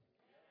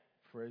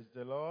Praise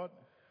the Lord.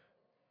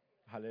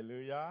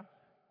 Hallelujah.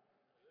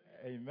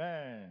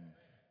 Amen.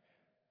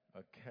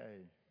 Okay.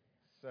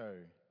 So,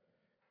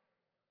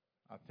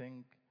 I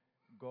think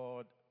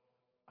God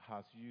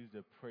has used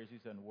the praises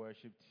and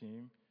worship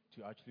team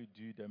to actually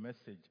do the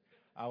message.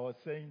 I was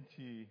saying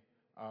to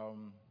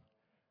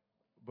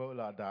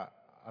Bola that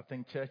I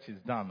think church is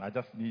done. I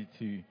just need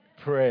to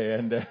pray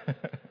and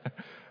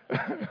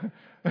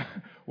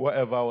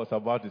whatever I was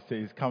about to say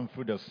is come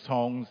through the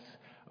songs.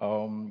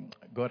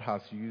 God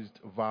has used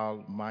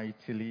Val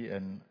mightily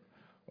and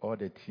all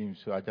the teams.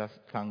 So I just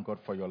thank God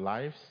for your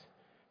lives.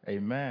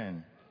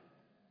 Amen.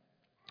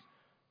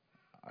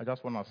 I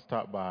just want to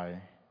start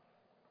by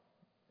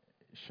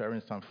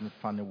sharing something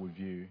funny with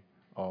you.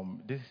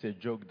 This is a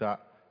joke that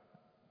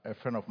a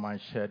friend of mine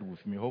shared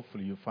with me.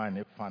 Hopefully you find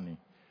it funny.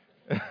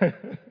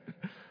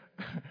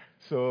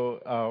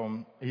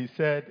 So he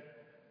said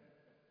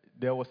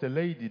there was a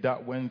lady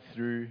that went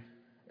through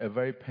a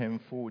very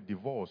painful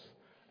divorce,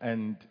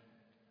 and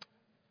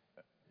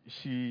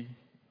she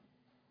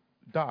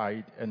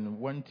died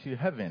and went to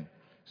heaven.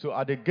 So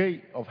at the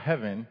gate of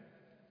heaven,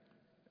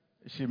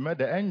 she met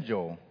the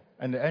angel,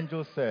 and the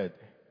angel said,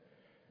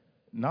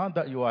 "Now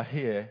that you are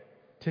here,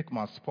 take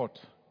my spot.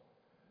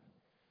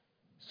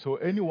 So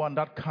anyone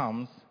that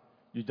comes,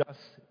 you just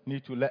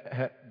need to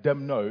let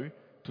them know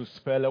to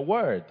spell a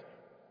word."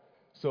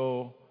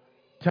 So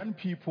 10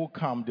 people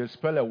come, they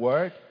spell a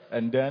word,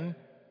 and then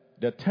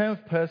the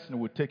 10th person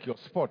will take your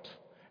spot,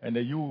 and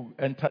then you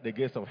enter the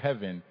gates of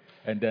heaven,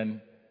 and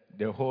then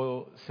the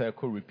whole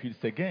circle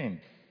repeats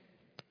again.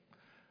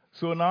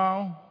 So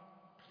now,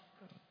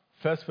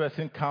 first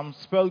person comes,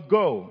 spell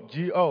go,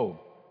 G-O.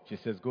 She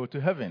says, go to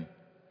heaven.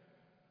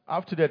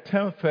 After the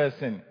 10th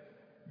person,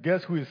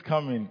 guess who is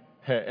coming?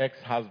 Her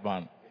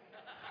ex-husband.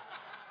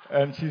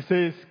 And she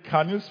says,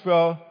 can you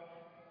spell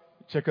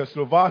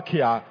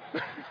Czechoslovakia?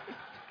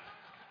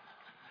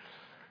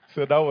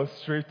 So that was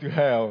straight to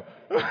hell.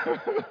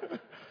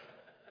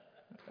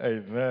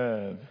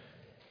 Amen.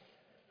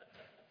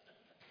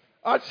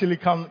 Actually,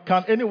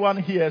 can anyone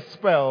here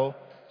spell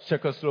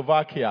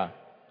Czechoslovakia?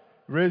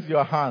 Raise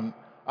your hand.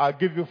 I'll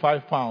give you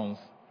 £5.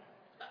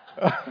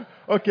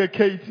 Okay,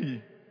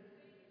 Katie.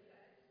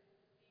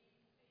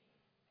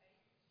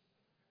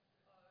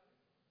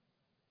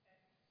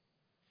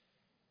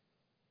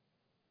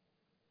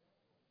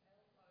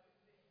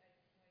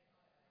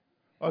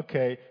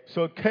 Okay,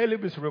 so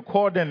Caleb is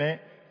recording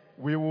it.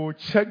 We will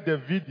check the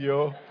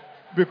video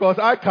because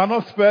I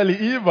cannot spell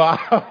it either.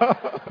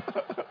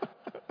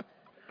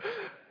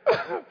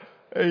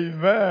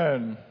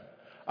 Amen.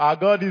 Our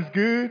God is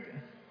good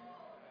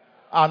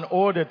and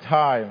all the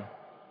time,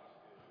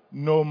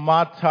 no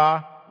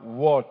matter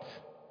what.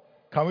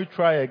 Can we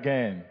try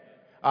again?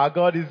 Our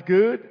God is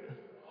good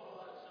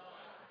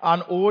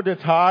and all the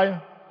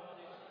time,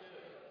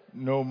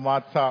 no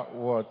matter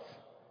what.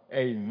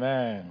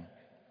 Amen.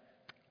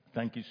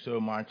 Thank you so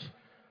much.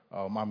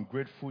 I'm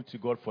grateful to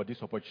God for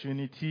this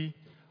opportunity.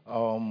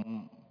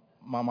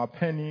 Mama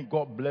Penny,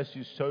 God bless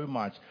you so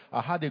much. I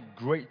had a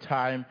great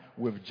time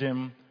with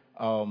Jim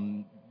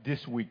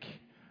this week.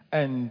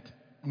 And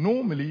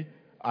normally,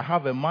 I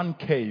have a man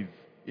cave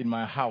in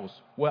my house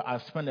where I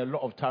spend a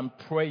lot of time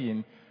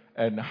praying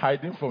and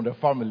hiding from the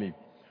family.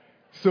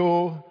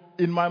 So,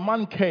 in my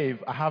man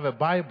cave, I have a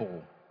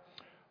Bible.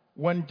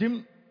 When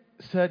Jim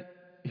said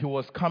he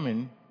was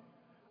coming,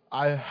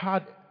 I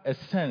had a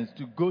sense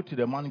to go to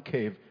the man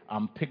cave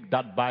and pick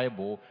that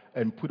Bible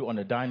and put it on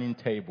the dining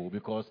table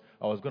because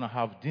I was going to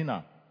have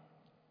dinner.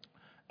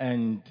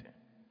 And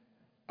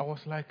I was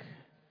like,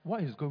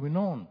 what is going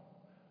on?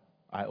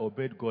 I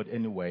obeyed God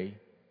anyway,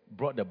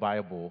 brought the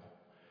Bible.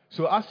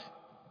 So as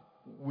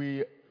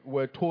we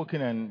were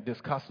talking and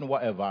discussing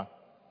whatever,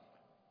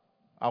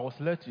 I was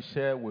led to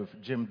share with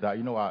Jim that,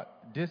 you know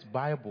what, this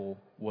Bible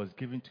was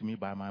given to me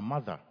by my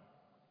mother.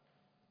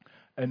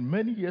 And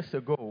many years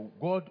ago,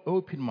 God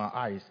opened my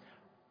eyes.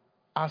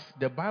 As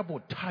the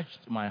Bible touched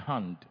my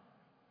hand,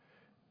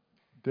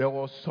 there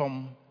was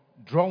some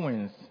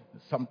drawings,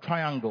 some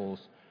triangles.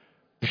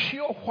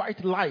 Pure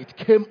white light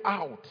came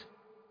out.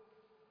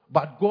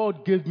 But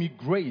God gave me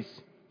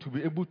grace to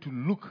be able to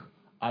look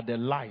at the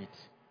light.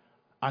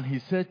 And he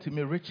said to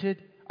me, Richard,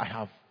 I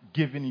have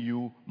given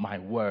you my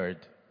word.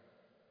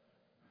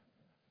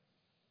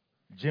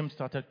 Jim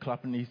started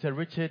clapping. He said,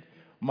 Richard,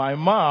 my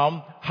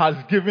mom has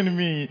given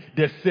me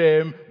the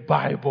same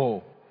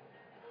Bible.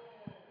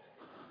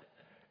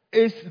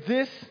 Is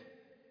this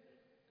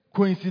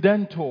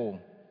coincidental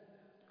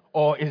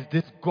or is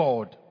this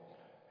God?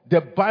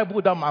 The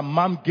Bible that my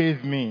mom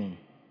gave me,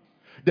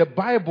 the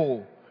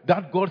Bible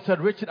that God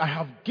said, Richard, I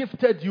have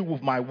gifted you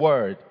with my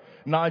word.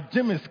 Now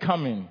Jim is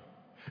coming.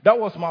 That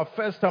was my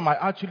first time I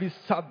actually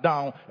sat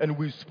down and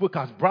we spoke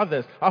as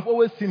brothers. I've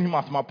always seen him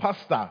as my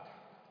pastor.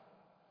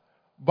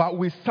 But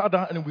we sat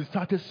down and we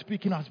started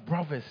speaking as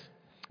brothers.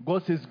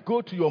 God says,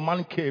 go to your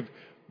man cave.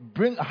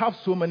 I have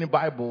so many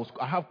Bibles.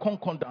 I have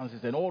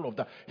concordances and all of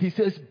that. He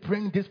says,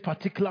 bring this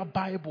particular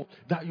Bible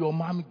that your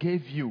mom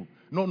gave you.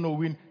 Not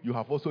knowing you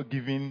have also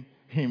given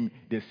him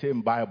the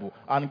same Bible.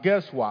 And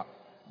guess what?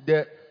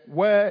 the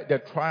where the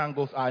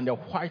triangles are and the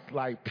white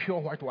light, pure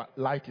white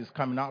light is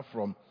coming out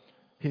from,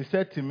 he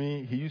said to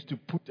me he used to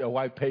put a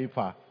white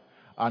paper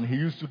and he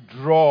used to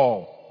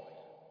draw.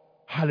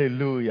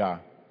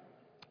 Hallelujah.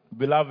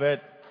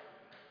 Beloved,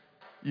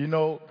 you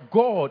know,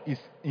 God is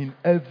in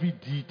every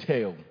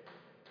detail.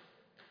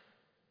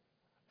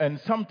 And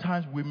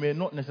sometimes we may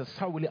not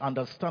necessarily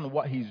understand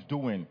what he's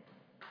doing.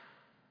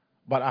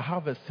 But I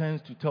have a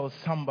sense to tell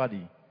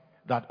somebody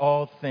that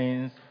all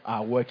things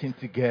are working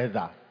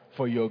together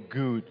for your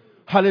good.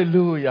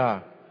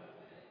 Hallelujah.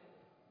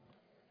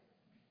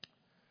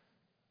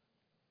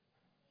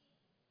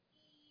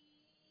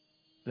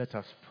 Let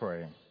us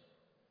pray.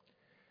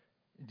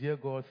 Dear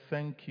God,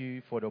 thank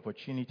you for the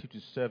opportunity to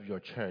serve your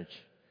church.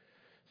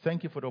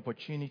 Thank you for the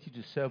opportunity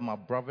to serve my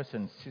brothers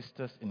and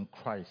sisters in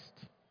Christ.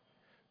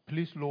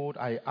 Please, Lord,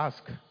 I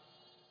ask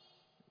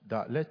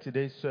that let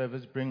today's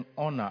service bring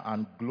honor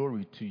and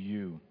glory to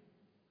you.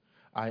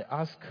 I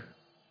ask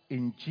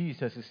in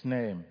Jesus'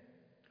 name,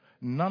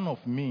 none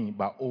of me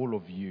but all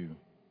of you.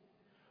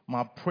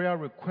 My prayer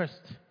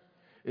request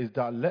is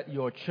that let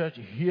your church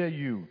hear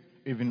you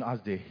even as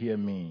they hear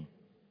me.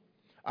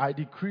 I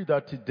decree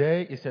that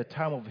today is a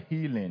time of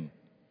healing.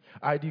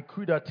 I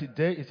decree that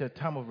today is a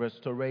time of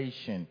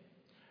restoration.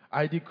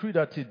 I decree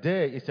that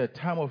today is a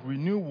time of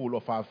renewal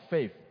of our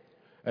faith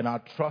and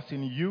our trust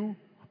in you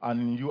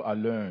and in you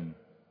alone.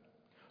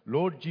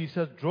 Lord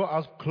Jesus, draw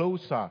us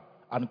closer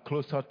and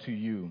closer to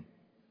you.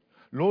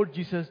 Lord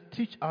Jesus,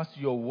 teach us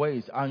your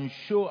ways and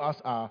show us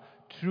our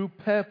true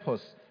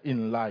purpose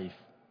in life.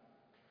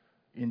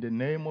 In the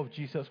name of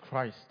Jesus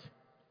Christ,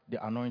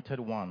 the Anointed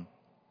One,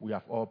 we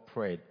have all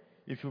prayed.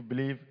 If you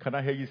believe, can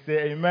I hear you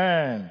say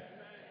amen? Amen.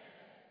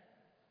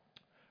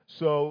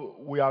 So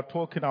we are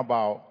talking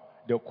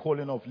about the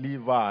calling of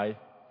Levi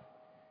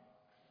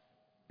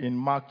in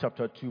Mark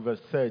chapter 2, verse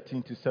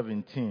 13 to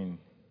 17.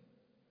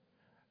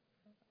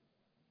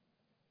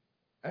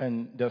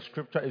 And the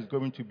scripture is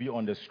going to be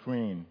on the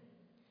screen.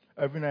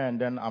 Every now and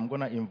then, I'm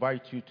going to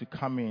invite you to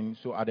come in.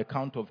 So at the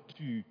count of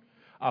 2,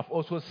 I've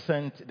also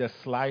sent the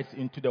slides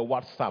into the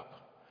WhatsApp.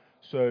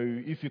 So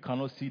if you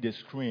cannot see the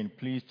screen,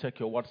 please check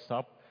your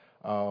WhatsApp.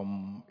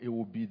 It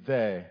will be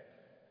there.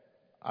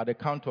 At the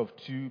count of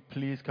 2,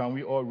 please, can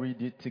we all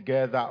read it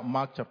together?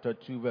 Mark chapter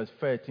 2, verse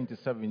 13 to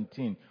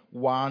 17.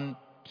 1,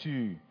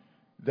 2.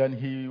 Then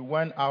he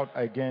went out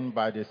again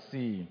by the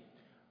sea,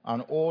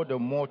 and all the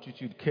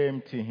multitude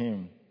came to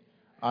him,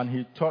 and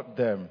he taught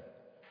them.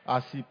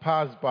 As he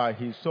passed by,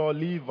 he saw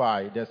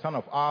Levi, the son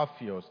of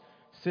Alphaeus,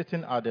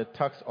 sitting at the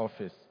tax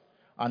office,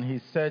 and he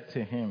said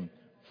to him,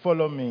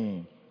 "Follow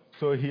me."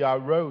 So he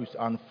arose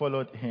and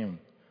followed him.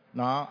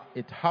 Now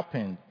it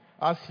happened,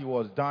 as he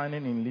was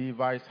dining in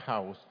Levi's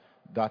house,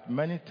 that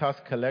many tax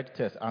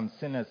collectors and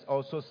sinners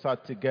also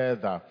sat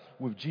together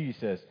with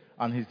Jesus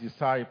and his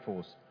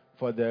disciples,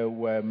 for there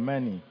were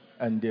many,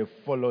 and they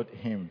followed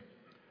him.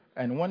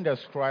 And when the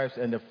scribes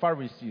and the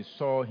Pharisees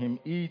saw him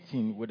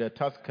eating with the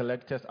tax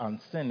collectors and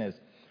sinners,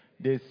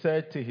 they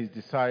said to his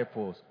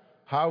disciples,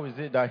 "How is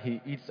it that he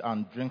eats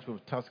and drinks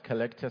with tax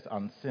collectors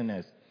and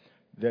sinners?"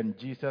 Then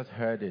Jesus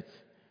heard it.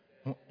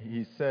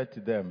 He said to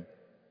them,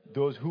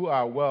 "Those who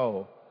are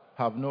well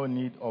have no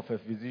need of a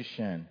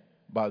physician,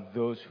 but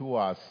those who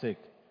are sick.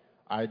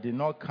 I did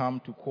not come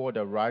to call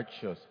the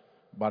righteous,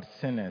 but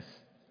sinners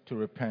to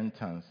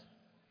repentance."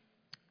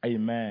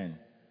 Amen.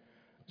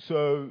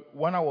 So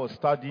when I was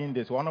studying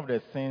this, one of the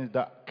things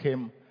that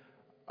came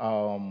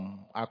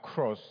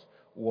across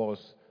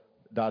was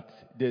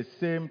that the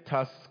same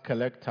tax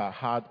collector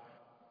had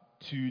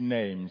 2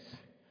 names.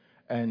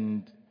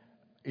 And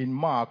in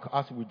Mark,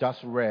 as we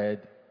just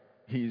read,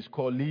 he is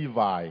called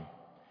Levi.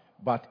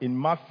 But in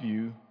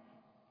Matthew,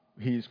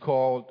 he is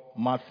called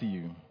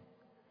Matthew.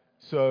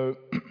 So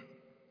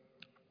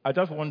I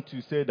just want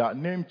to say that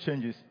name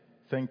changes.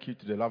 Thank you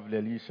to the lovely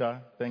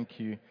Alicia. Thank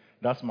you.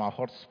 That's my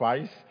hot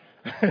spice.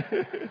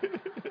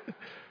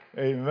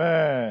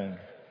 Amen.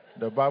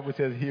 The Bible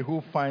says, "He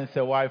who finds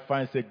a wife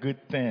finds a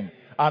good thing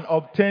and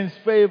obtains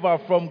favor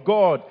from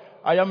God."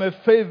 I am a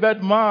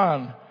favored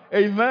man.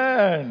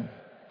 Amen.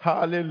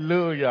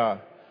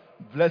 Hallelujah.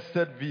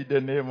 Blessed be the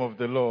name of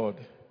the Lord.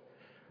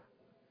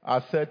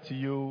 I said to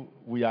you,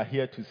 we are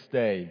here to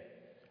stay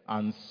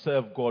and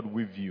serve God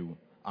with you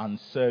and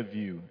serve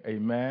you.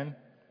 Amen.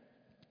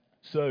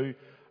 So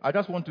I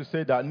just want to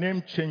say that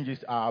name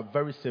changes are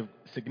very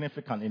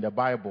significant in the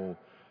Bible,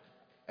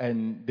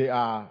 and they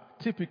are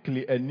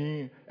typically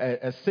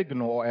a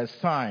signal or a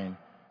sign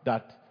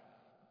that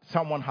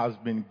someone has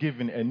been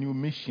given a new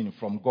mission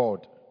from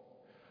God.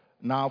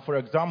 Now, for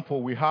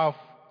example, we have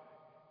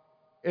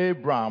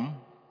Abram,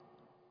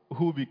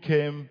 who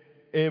became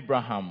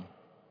Abraham.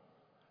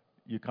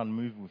 You can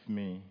move with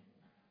me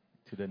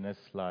to the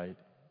next slide.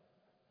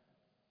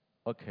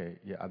 Okay,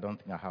 yeah, I don't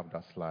think I have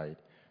that slide.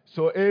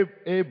 So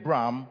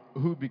Abram,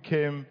 who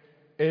became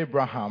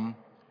Abraham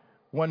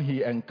when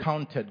he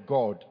encountered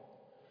God.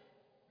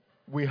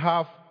 We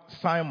have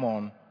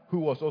Simon, who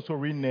was also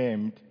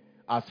renamed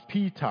as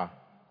Peter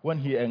when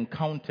he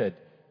encountered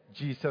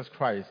Jesus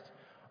Christ.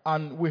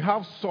 And we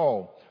have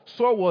Saul.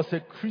 Saul was a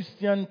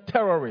Christian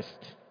terrorist.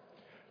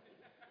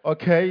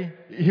 Okay?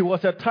 He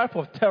was a type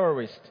of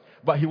terrorist,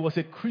 but he was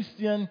a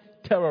Christian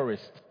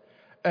terrorist.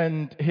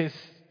 And his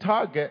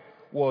target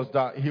was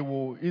that he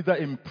will either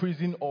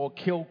imprison or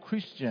kill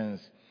Christians.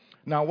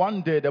 Now,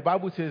 one day, the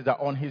Bible says that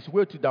on his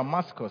way to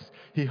Damascus,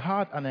 he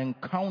had an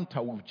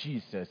encounter with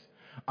Jesus,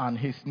 and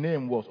his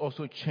name was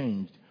also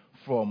changed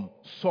from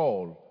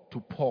Saul to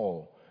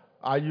Paul.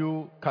 Are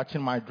you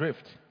catching my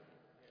drift?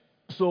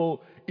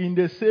 So, in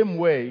the same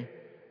way,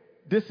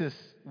 this is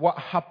what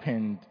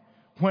happened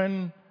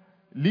when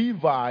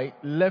Levi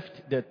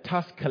left the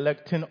tax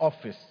collecting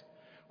office.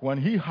 When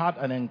he had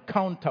an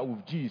encounter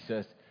with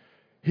Jesus,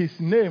 his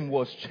name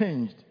was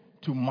changed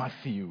to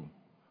Matthew.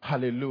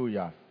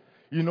 Hallelujah.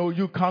 You know,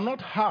 you cannot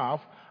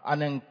have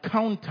an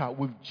encounter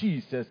with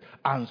Jesus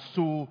and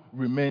so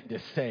remain the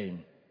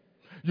same.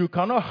 You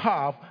cannot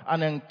have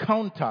an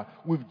encounter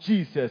with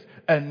Jesus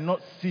and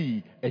not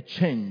see a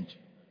change.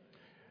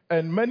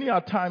 And many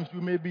a times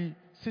you may be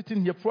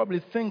sitting here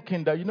probably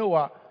thinking that, you know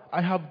what,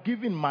 I have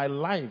given my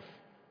life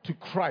to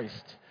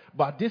Christ,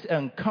 but this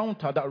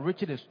encounter that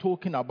Richard is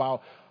talking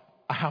about,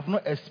 I have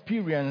not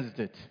experienced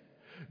it.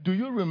 Do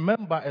you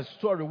remember a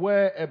story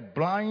where a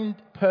blind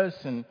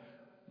person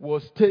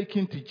was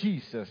taken to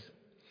Jesus?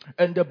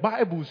 And the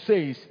Bible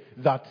says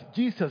that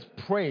Jesus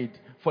prayed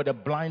for the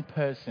blind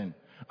person.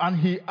 And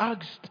he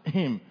asked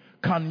him,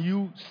 can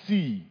you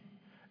see?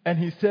 And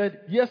he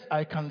said, yes,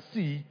 I can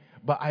see,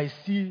 but I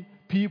see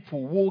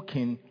people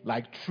walking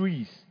like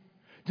trees.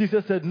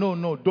 Jesus said,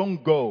 no,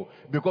 don't go.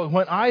 Because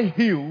when I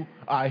heal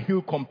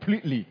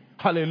completely.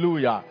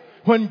 Hallelujah.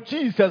 When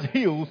Jesus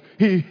heals,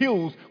 he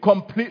heals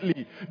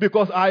completely.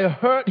 Because I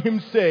heard him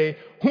say,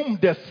 whom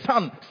the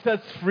Son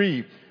sets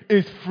free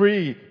is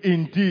free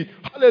indeed.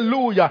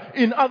 Hallelujah.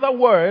 In other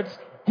words,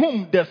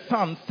 whom the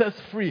Son sets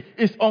free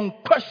is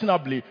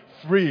unquestionably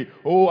free.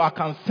 Oh, I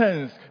can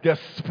sense the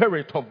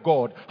Spirit of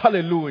God.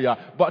 Hallelujah.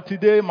 But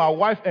today, my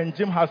wife and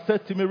Jim has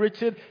said to me,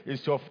 Richard,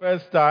 it's your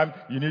first time.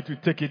 You need to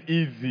take it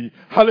easy.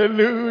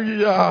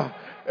 Hallelujah.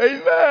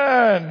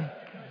 Amen.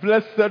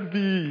 Blessed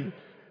be.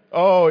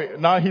 Oh,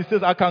 now he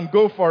says, I can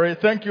go for it.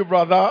 Thank you,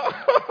 brother.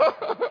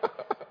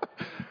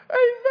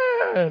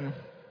 Amen.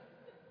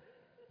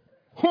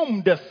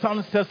 Whom the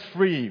Son sets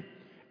free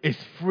is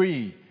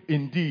free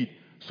indeed.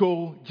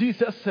 So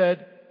Jesus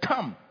said,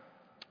 come.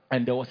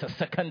 And there was a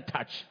second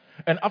touch.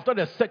 And after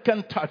the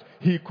second touch,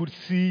 he could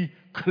see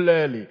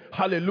clearly.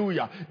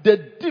 Hallelujah. The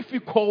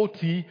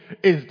difficulty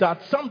is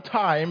that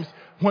sometimes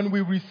when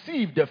we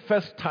receive the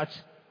first touch,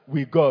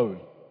 we go.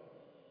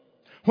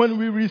 When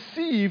we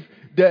receive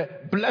the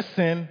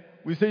blessing,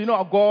 we say, you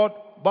know, God,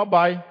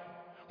 bye-bye.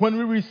 When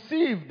we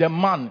receive the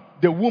man,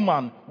 the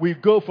woman, we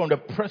go from the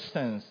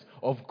presence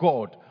of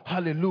God.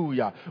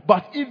 Hallelujah.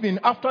 But even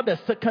after the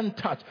second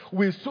touch,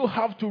 we still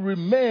have to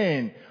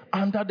remain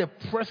under the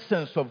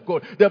presence of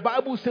God. The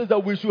Bible says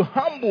that we should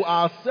humble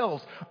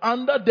ourselves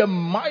under the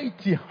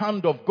mighty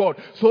hand of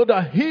God so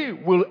that he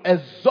will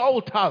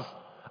exalt us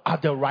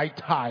at the right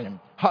time.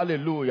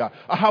 Hallelujah.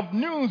 I have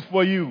news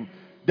for you.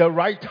 The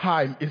right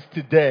time is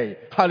today.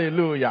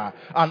 Hallelujah.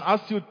 And as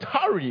you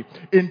tarry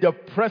in the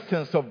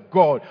presence of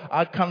God,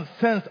 I can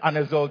sense an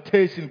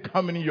exaltation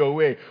coming your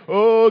way.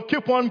 Oh,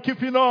 keep on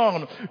keeping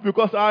on.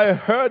 Because I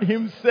heard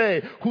him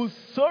say,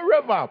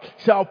 whosoever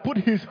shall put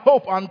his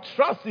hope and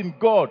trust in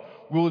God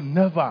will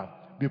never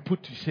be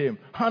put to shame.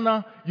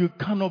 Hannah, you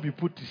cannot be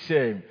put to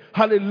shame.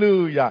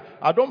 Hallelujah.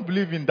 I don't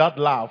believe in that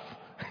laugh.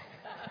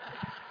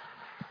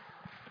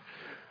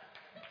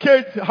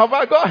 Kate, have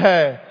I got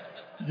her?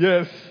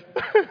 Yes.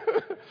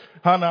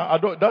 Hannah,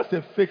 that's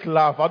a fake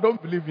laugh. I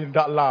don't believe in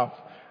that laugh.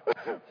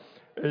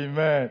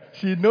 Amen.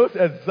 She knows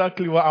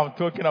exactly what I'm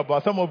talking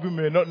about. Some of you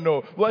may not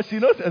know, but she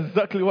knows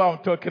exactly what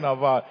I'm talking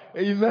about.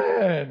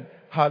 Amen.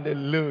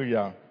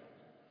 Hallelujah.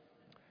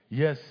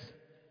 Yes.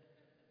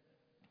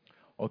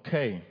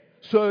 Okay.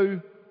 So,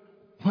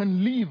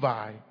 when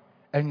Levi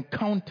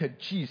encountered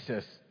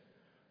Jesus,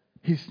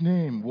 his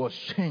name was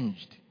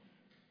changed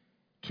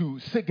to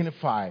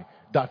signify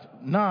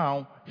that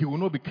now he will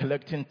not be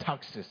collecting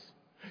taxes.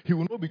 He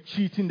will not be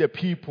cheating the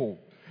people.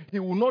 He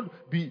will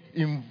not be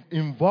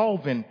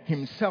involving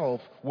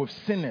himself with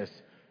sinners.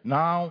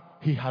 Now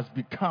he has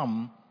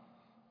become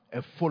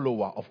a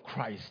follower of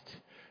Christ.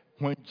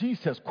 When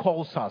Jesus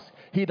calls us,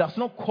 he does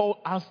not call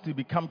us to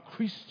become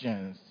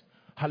Christians.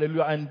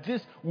 Hallelujah. And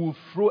this will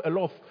throw a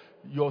lot of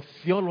your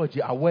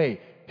theology away.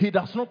 He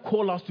does not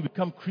call us to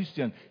become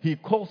Christians. He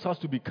calls us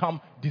to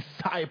become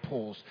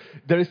disciples.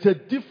 There is a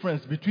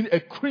difference between a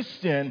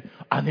Christian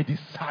and a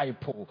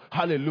disciple.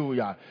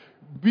 Hallelujah.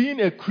 Being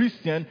a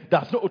Christian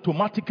does not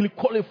automatically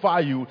qualify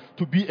you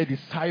to be a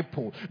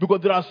disciple.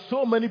 Because there are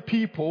so many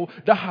people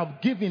that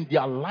have given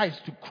their lives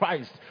to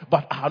Christ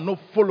but are not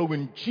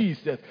following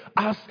Jesus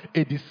as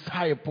a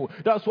disciple.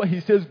 That's why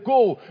he says,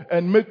 go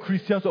and make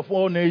Christians of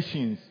all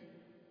nations.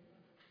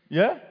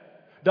 Yeah?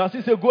 Does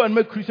he say go and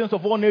make Christians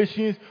of all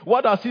nations?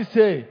 What does he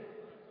say?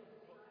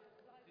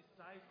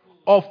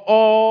 Of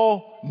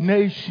all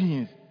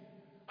nations.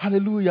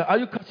 Hallelujah. Are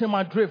you catching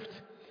my drift?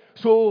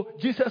 So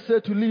Jesus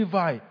said to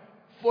Levi,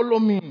 follow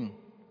me.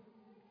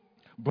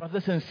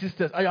 Brothers and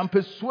sisters, I am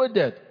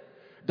persuaded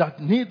that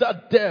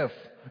neither death,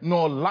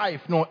 nor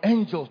life, nor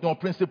angels, nor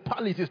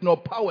principalities, nor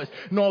powers,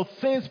 nor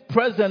things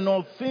present,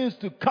 nor things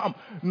to come,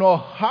 no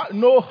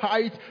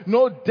height,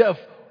 no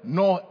depth,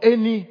 nor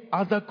any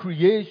other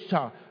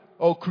creation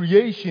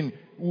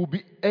will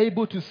be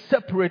able to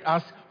separate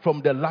us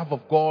from the love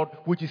of God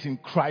which is in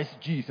Christ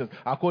Jesus,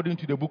 according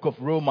to the book of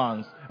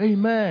Romans.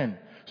 Amen.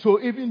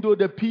 So even though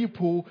the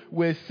people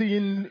were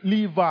seeing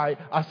Levi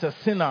as a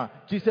sinner,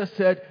 Jesus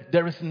said,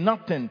 there is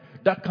nothing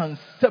that can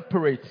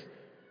separate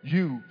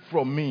you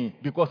from me,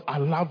 because I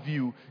love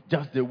you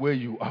just the way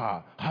you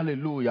are.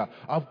 Hallelujah.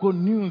 I've got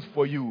news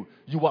for you.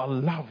 You are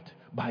loved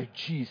by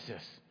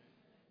Jesus.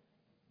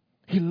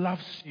 He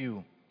loves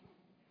you.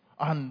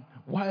 And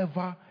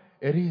whatever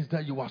it is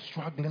that you are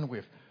struggling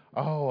with,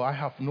 I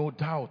have no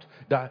doubt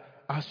that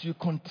as you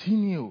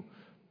continue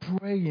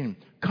praying,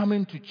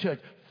 coming to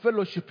church,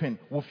 fellowshipping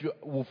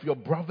with your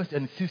brothers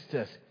and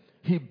sisters,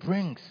 He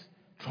brings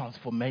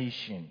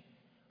transformation.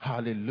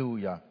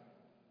 Hallelujah.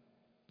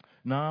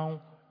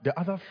 Now, the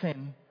other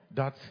thing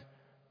that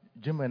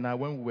Jim and I,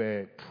 when we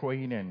were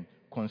praying and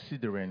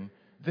considering,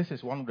 this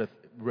is one of the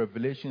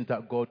revelations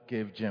that God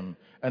gave Jim.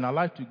 And I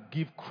like to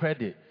give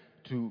credit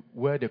to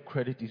where the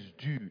credit is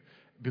due,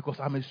 because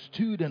I'm a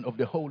student of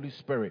the Holy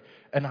Spirit,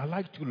 and I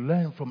like to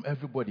learn from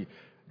everybody.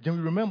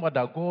 Jim, remember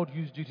that God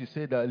used you to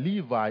say that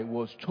Levi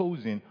was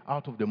chosen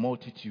out of the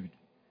multitude.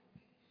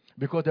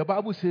 Because the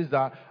Bible says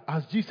that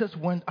as Jesus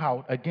went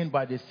out again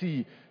by the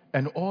sea,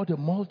 and all the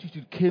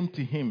multitude came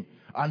to him,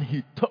 and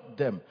he taught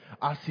them.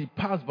 As he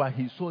passed by,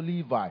 he saw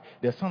Levi,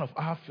 the son of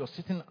Alphaeus,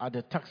 sitting at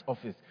the tax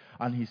office,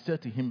 and he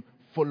said to him,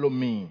 follow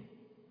me.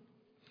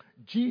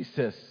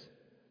 Jesus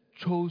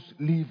chose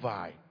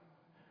Levi,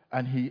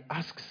 and he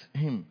asks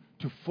him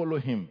to follow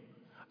him,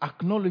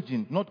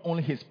 acknowledging not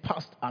only his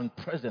past and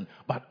present,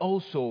 but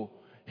also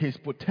his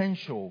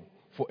potential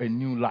for a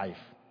new life.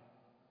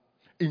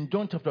 In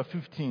John chapter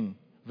 15,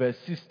 verse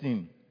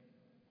 16,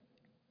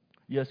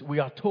 yes, we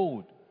are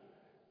told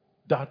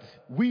that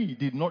we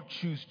did not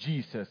choose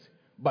Jesus,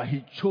 but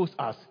he chose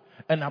us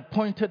and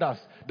appointed us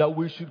that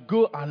we should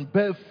go and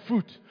bear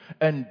fruit,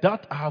 and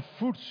that our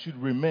fruit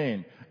should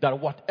remain, that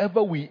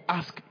whatever we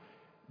ask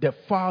the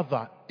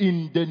Father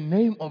in the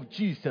name of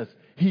Jesus,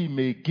 he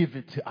may give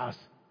it to us.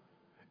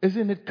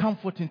 Isn't it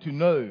comforting to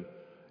know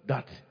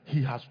that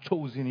he has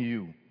chosen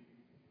you?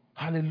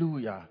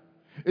 Hallelujah.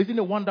 Isn't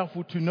it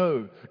wonderful to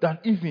know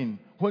that even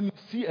when you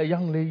see a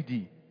young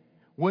lady,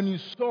 when you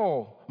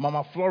saw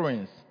Mama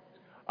Florence,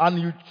 and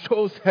you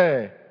chose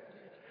her,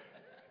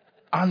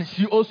 and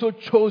she also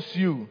chose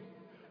you,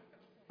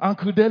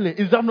 Uncle Dele,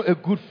 is that not a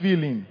good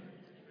feeling?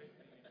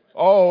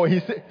 Oh, he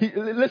said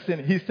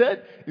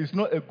it's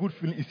not a good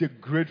feeling, it's a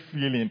great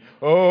feeling.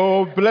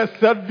 Oh,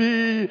 blessed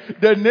be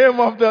the name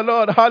of the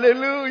Lord.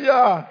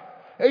 Hallelujah.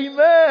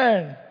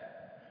 Amen.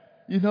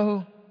 You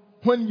know,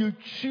 when you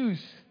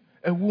choose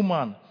a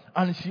woman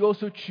and she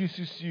also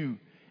chooses you,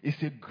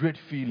 it's a great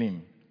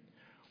feeling.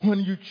 When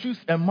you choose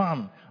a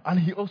man and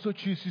he also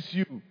chooses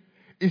you,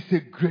 it's a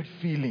great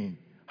feeling.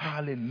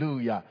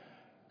 Hallelujah.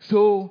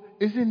 So,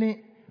 isn't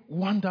it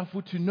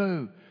wonderful to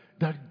know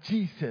that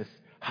Jesus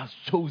has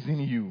chosen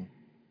you?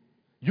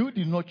 You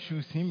did not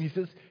choose him. He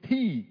says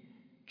he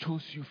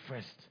chose you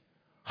first.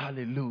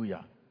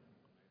 Hallelujah.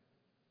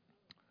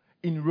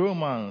 In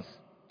Romans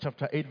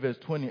chapter 8, verse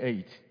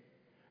 28,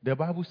 the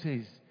Bible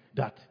says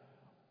that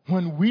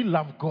when we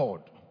love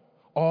God,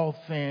 all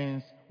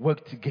things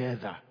work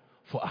together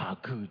for our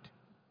good.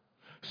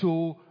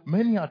 So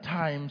many a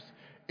times,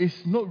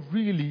 it's not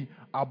really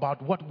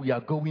about what we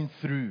are going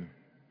through.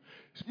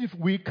 So if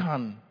we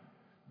can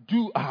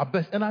do our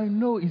best, and I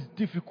know it's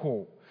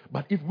difficult,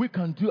 but if we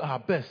can do our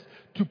best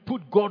to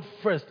put God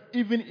first,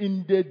 even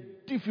in the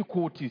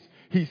difficulties,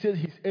 he says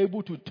he's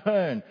able to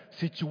turn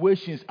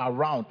situations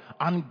around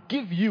and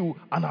give you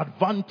an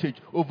advantage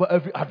over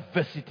every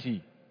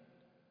adversity.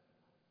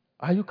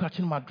 Are you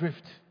catching my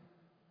drift?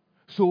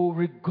 So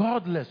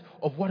regardless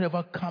of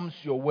whatever comes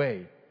your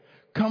way,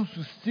 comes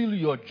to steal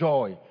your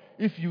joy,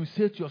 if you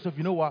say to yourself,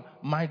 you know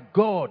what, my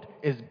God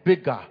is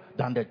bigger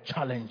than the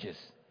challenges.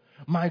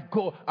 My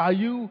God, are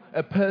you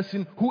a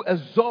person who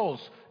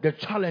exalts the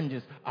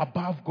challenges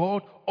above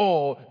God,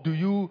 or do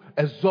you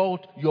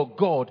exalt your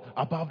God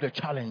above the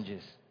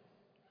challenges?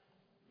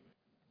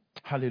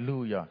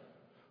 Hallelujah.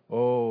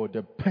 Oh,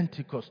 the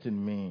Pentecost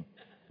in me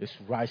is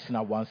rising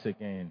up once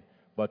again.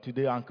 But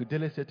today, Uncle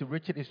Dele said to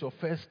Richard, it's your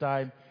first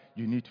time.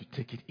 You need to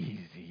take it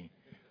easy.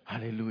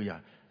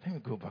 Hallelujah. Let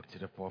me go back to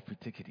the pulpit.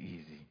 Take it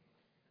easy.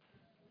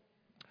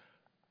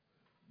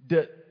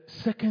 The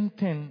second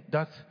thing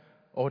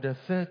or the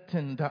third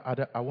thing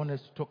that I want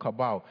us to talk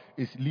about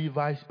is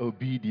Levi's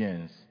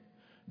obedience.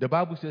 The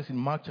Bible says in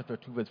Mark chapter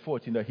 2, verse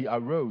 14, that he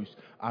arose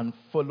and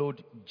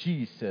followed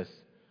Jesus.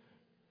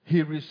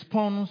 He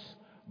responds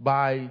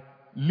by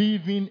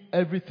leaving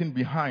everything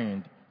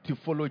behind to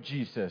follow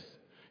Jesus.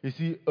 You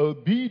see,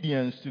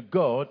 obedience to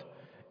God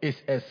is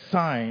a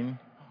sign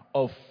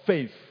of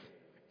faith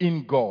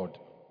in God.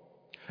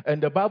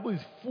 And the Bible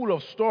is full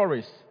of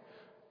stories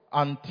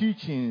and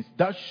teachings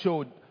that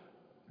show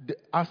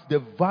us the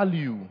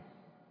value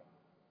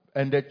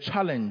and the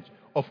challenge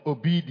of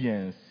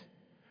obedience.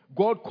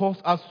 God calls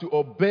us to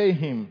obey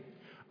Him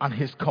and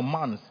His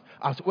commands,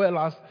 as well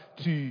as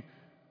the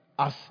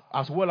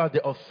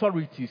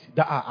authorities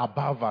that are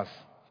above us.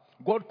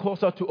 God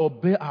calls us to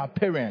obey our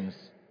parents.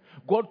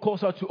 God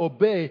calls us to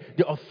obey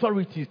the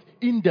authorities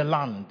in the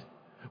land.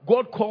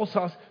 God calls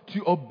us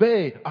to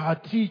obey our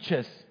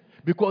teachers,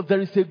 because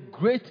there is a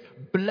great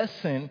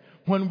blessing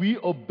when we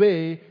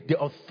obey the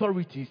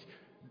authorities,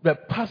 the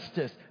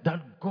pastors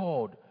that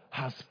God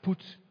has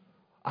put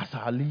as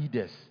our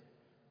leaders.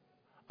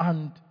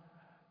 And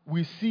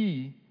we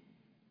see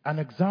an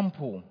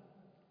example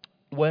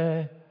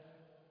where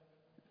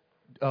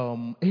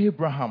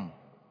Abraham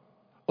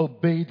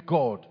obeyed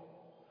God.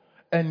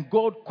 And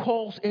God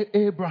calls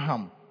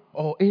Abram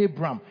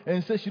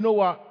and says, you know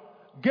what?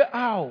 Get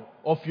out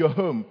of your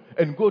home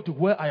and go to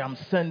where I am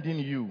sending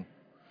you.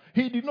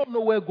 He did not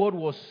know where God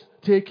was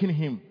taking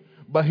him,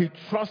 but he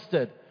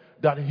trusted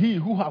that He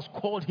who has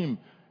called him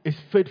is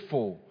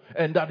faithful,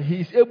 and that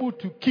he is able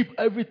to keep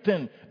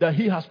everything that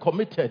he has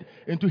committed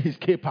into his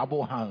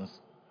capable hands.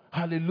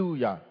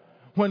 Hallelujah.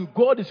 When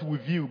God is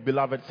with you,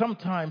 beloved,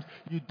 sometimes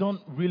you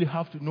don't really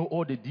have to know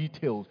all the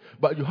details,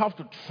 but you have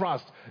to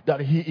trust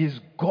that He is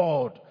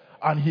God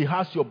and He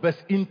has your best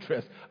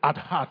interest at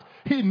heart.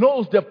 He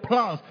knows the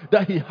plans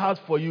that He has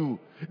for you.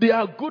 They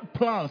are good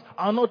plans,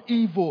 are not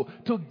evil,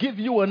 to give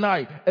you and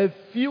I a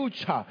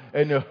future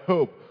and a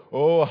hope.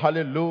 Oh,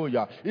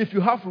 hallelujah. If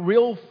you have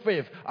real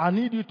faith, I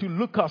need you to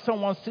look at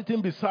someone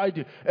sitting beside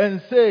you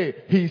and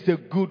say, He's a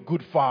good,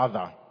 good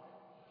Father.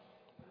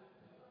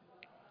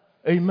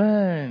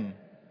 Amen.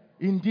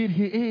 Indeed,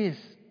 He is.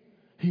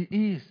 He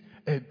is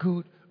a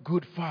good,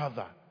 good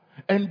Father.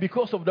 And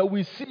because of that,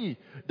 we see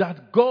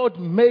that God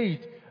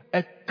made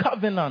a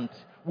covenant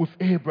with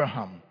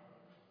Abraham.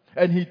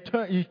 And He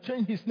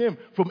changed his name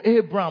from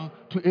Abram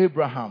to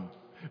Abraham.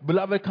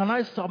 Beloved, can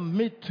I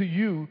submit to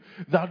you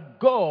that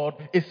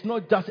God is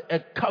not just a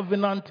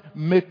covenant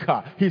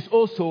maker, He's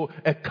also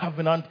a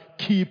covenant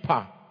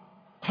keeper.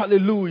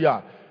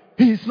 Hallelujah.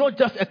 He is not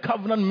just a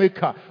covenant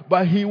maker,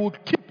 but He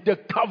would keep the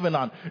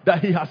covenant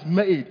that He has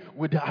made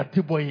with the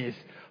Adeboyes.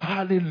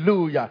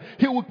 Hallelujah.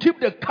 He will keep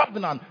the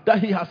covenant that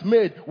He has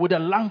made with the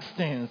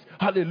Langstons.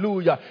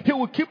 Hallelujah. He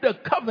will keep the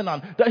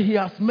covenant that He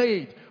has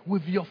made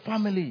with your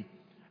family.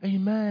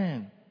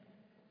 Amen.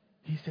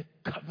 He's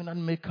a covenant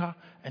maker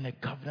and a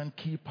covenant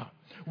keeper.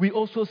 We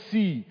also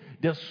see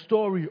the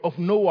story of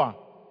Noah.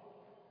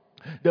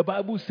 The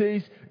Bible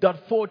says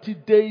that 40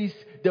 days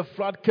the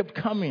flood kept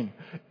coming.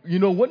 You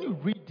know, when you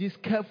read this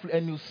carefully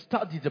and you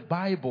study the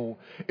Bible,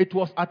 it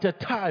was at a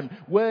time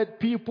where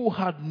people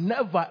had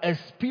never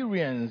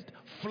experienced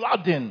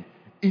flooding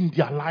in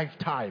their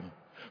lifetime.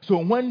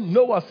 So when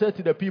Noah said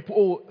to the people,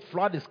 oh,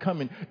 flood is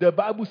coming, the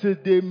Bible says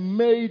they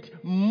made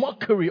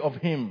mockery of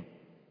him.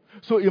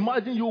 So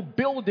imagine you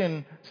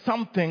building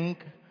something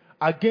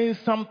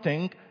against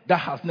something that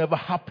has never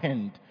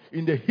happened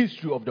in the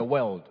history of the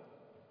world.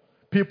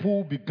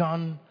 People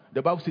began,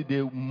 the Bible said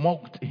they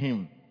mocked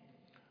him,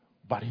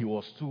 but he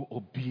was too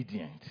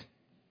obedient.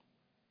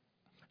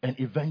 And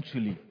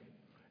eventually,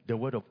 the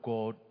word of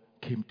God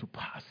came to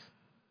pass.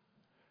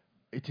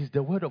 It is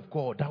the word of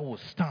God that will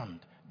stand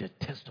the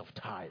test of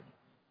time.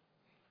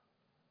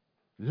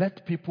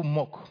 Let people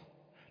mock.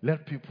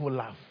 Let people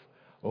laugh.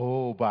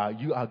 Oh, but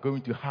you are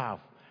going to have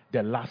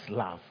the last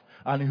laugh.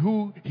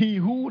 And he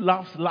who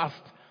laughs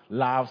last,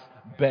 laughs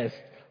best.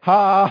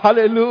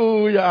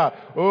 Hallelujah.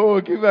 Oh,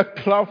 give a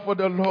clap for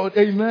the Lord.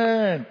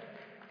 Amen.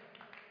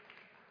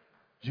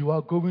 You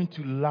are going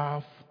to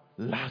laugh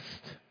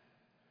last.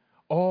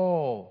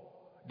 All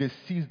the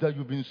seeds that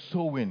you've been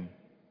sowing.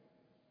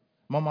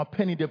 Mama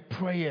Penny, the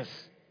prayers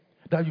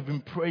that you've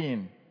been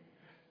praying.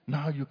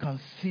 Now you can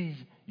see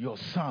your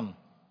son.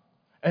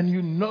 And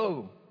you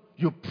know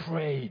you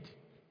prayed.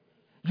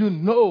 You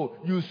know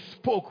you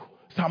spoke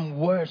some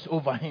words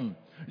over him.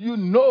 You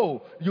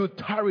know you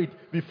tarried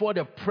before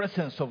the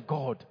presence of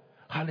God.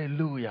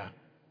 Hallelujah.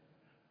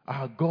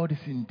 Our God is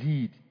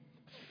indeed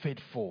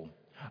faithful.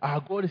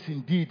 Our God is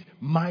indeed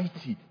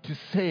mighty to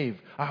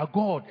save. Our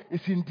God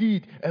is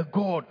indeed a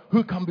God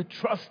who can be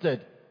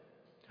trusted.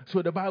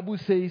 So the Bible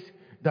says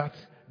that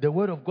the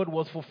word of God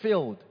was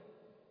fulfilled.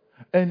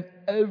 And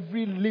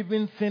every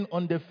living thing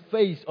on the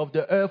face of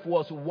the earth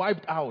was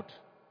wiped out.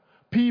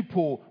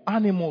 People,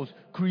 animals,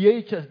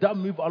 creatures that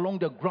move along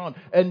the ground,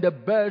 and the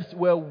birds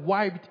were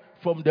wiped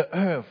from the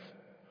earth.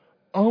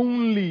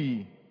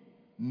 Only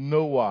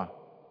Noah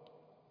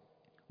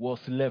was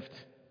left.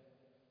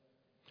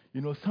 You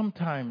know,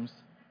 sometimes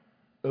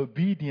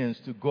obedience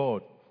to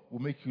God will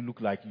make you look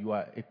like you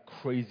are a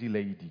crazy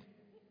lady.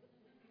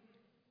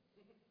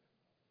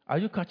 Are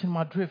you catching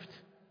my drift?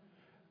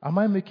 Am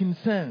I making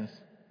sense?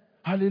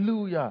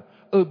 Hallelujah.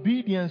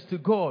 Obedience to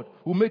God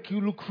will make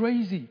you look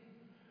crazy.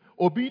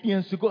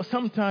 Obedience to God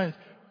sometimes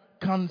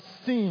can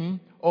seem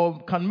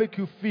or can make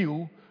you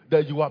feel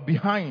that you are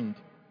behind.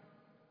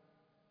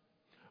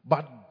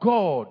 But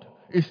God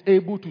is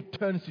able to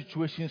turn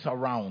situations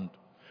around.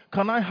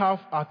 Can I have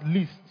at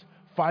least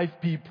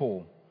 5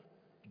 people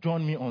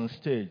join me on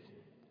stage?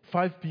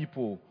 5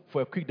 people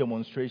for a quick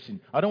demonstration.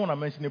 I don't want to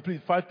mention it.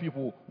 Please, 5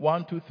 people.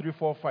 1, 2, 3,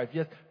 4, 5.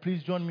 Yes,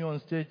 please join me on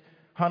stage.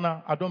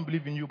 Hannah, I don't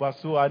believe in you, but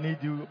so I need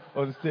you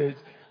on stage.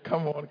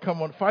 Come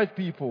on. 5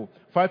 people.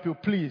 5 people,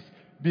 please.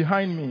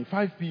 Behind me.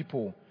 5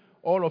 people.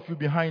 All of you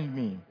behind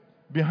me.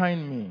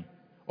 Behind me.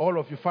 All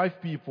of you,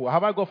 5 people.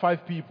 Have I got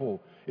 5 people?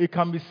 It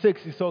can be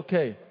 6. It's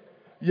okay.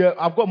 Yeah,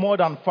 I've got more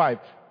than 5.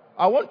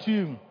 I want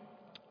you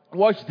to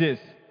watch this.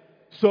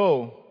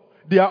 So,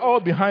 they are all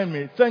behind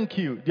me. Thank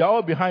you. They are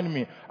all behind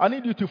me. I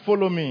need you to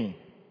follow me.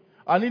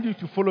 Are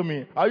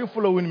you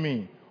following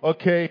me?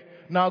 Okay.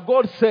 Now,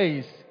 God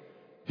says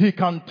He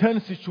can turn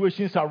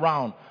situations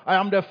around. I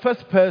am the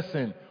first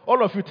person.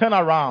 All of you, turn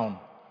around.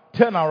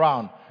 Turn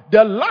around.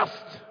 The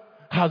last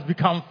has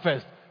become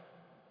first.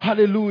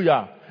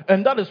 Hallelujah.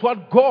 And that is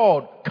what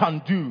God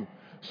can do.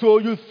 So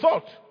you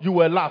thought you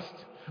were last.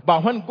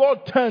 But when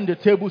God turned the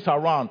tables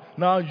around,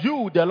 now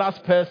you, the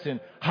last person,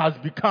 has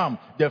become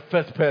the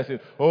first person.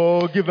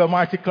 Oh, give a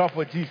mighty clap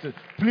for Jesus.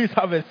 Please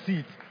have a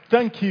seat.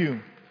 Thank you.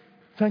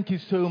 Thank you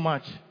so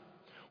much.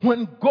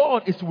 When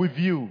God is with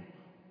you,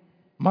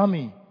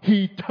 Mommy,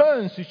 He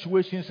turns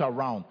situations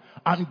around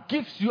and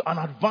gives you an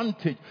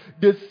advantage.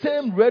 The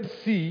same Red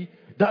Sea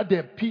that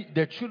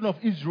the children of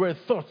Israel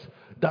thought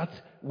that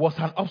was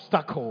an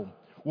obstacle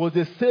was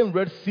the same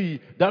Red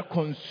Sea that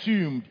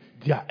consumed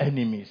their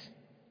enemies.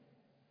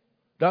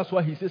 That's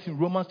why He says in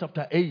Romans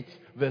chapter 8,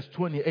 verse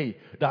 28,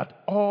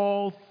 that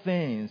all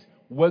things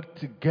work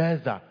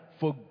together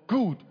for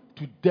good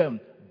to them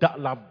that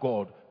love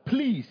God.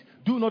 Please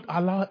do not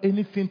allow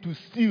anything to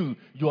steal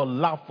your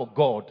love for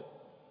God.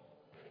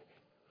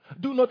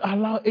 Do not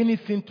allow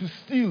anything to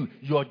steal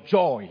your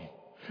joy.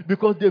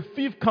 Because the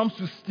thief comes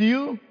to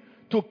steal,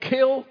 to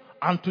kill,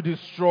 and to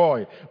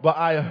destroy. But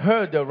I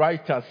heard the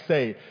writer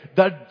say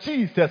that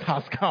Jesus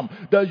has come,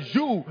 that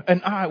you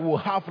and I will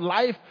have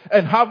life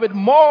and have it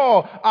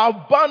more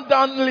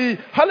abundantly.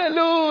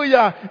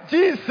 Hallelujah.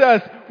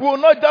 Jesus will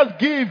not just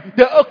give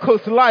the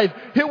outcasts life.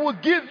 He will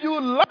give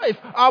you life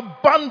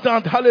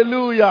abundant.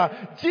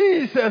 Hallelujah.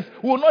 Jesus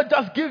will not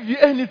just give you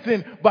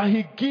anything, but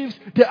He gives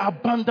the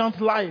abundant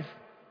life.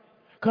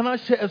 Can I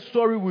share a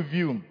story with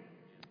you?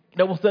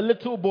 There was a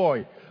little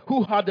boy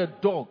who had a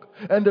dog,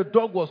 and the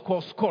dog was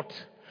called Scott.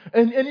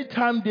 And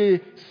anytime they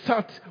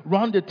sat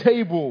round the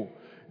table,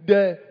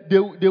 they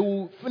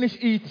will finish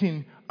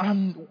eating,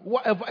 and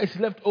whatever is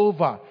left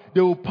over,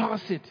 they will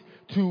pass it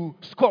to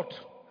Scott.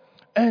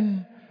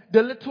 And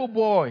the little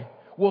boy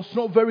was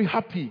not very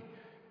happy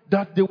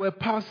that they were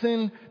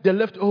passing the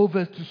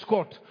leftovers to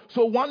Scott.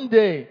 So one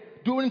day,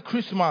 during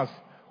Christmas,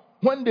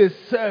 when they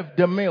served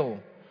the meal,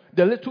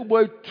 the little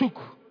boy took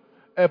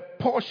a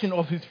portion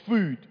of his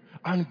food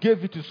and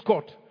gave it to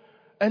Scott.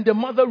 And the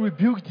mother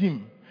rebuked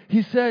him.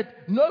 He said,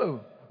 "No,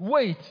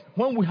 wait.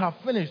 When we have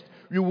finished,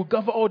 we will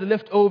gather all the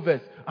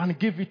leftovers and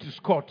give it to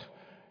Scott."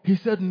 He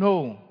said,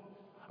 "No,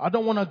 I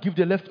don't want to give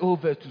the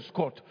leftovers to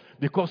Scott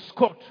because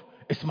Scott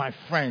is my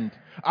friend.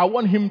 I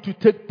want him to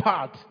take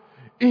part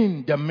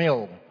in the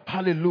meal."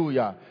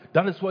 Hallelujah.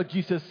 That is what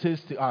Jesus says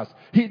to us.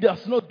 He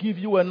does not give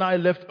you and I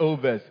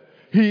leftovers.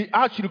 He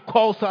actually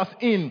calls us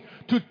in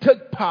to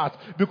take part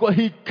because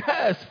He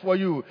cares for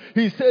you.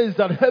 He says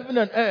that heaven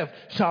and earth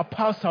shall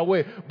pass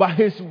away, but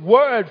His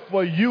word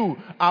for you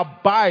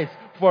abides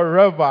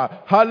forever.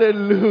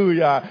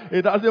 Hallelujah.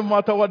 It doesn't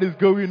matter what is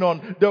going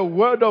on. The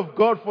word of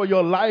God for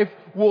your life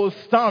will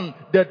stand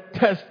the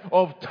test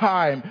of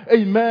time.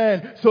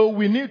 Amen. So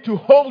we need to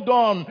hold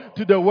on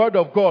to the word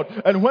of God.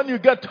 And when you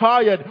get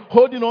tired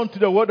holding on to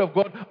the word of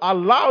God,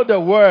 allow the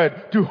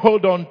word to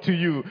hold on to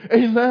you.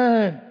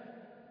 Amen.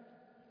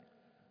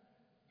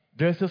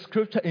 There's a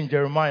scripture in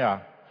Jeremiah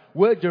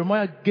where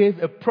Jeremiah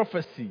gave a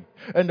prophecy.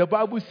 And the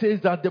Bible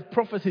says that the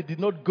prophecy did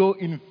not go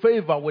in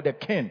favor with the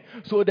king.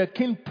 So the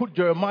king put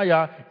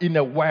Jeremiah in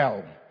a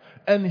well.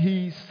 And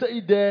he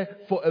stayed there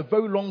for a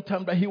very long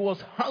time that he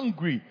was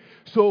hungry.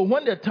 So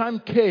when the time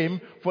came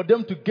for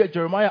them to get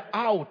Jeremiah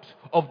out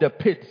of the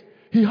pit,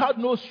 he had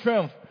no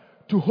strength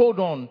to hold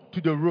on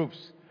to the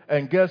ropes.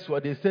 And guess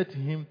what? They said to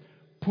him,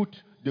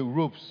 "Put the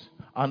ropes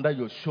under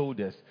your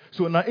shoulders."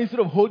 So now instead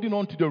of holding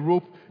on to the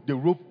rope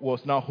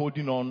was now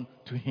holding on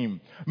to him.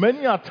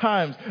 Many a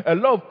times, a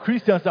lot of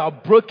Christians are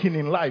broken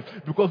in life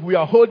because we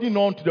are holding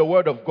on to the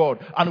word of God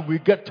and we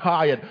get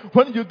tired.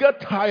 When you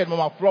get tired,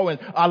 Mama Florence,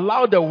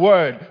 allow the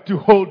word to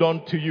hold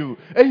on to you.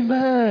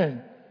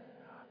 Amen.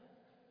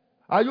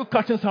 Are you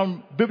catching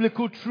some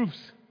biblical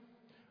truths?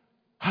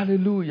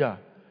 Hallelujah.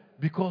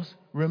 Because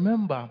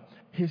remember,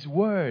 His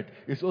word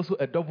is also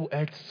a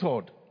double-edged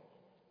sword.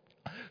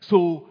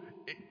 So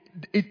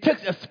it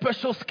takes a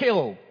special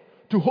skill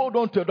to hold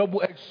on to a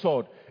double-edged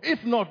sword.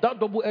 If not, that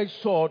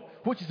double-edged sword,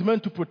 which is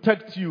meant to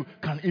protect you,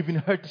 can even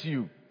hurt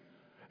you.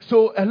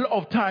 So a lot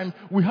of times,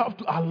 we have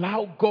to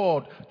allow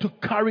God to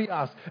carry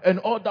us. And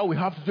all that we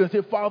have to do is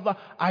say, "Father,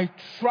 I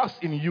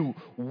trust in you.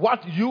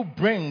 What you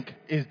bring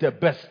is the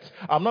best.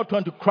 I'm not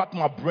trying to crack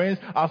my brains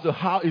as to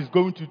how it's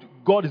going to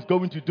God is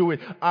going to do it.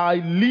 I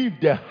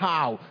leave the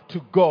how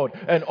to God.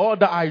 And all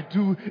that I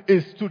do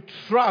is to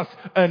trust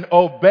and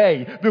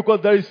obey.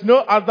 Because there is no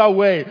other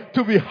way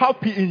to be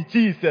happy in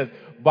Jesus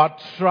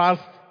but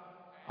trust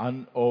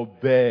and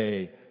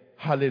obey.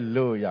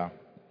 Hallelujah.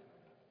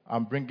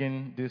 I'm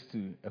bringing this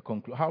to a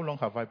conclusion. How long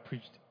have I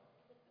preached?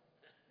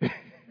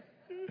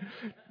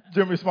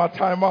 Jim, is my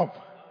time up?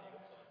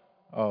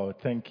 Oh,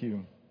 thank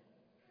you.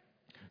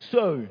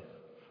 So,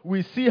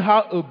 we see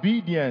how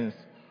obedience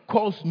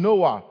caused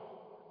Noah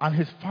and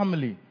his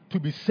family to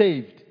be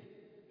saved.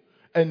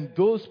 And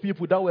those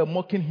people that were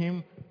mocking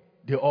him,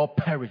 they all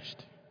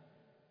perished.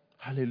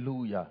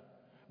 Hallelujah.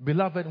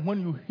 Beloved,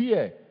 when you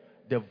hear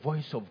the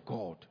voice of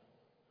God,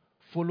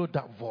 follow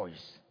that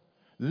voice.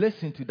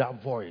 Listen to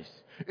that voice.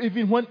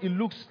 Even when it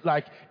looks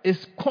like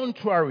it's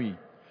contrary,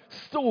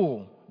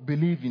 still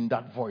believe in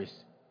that voice.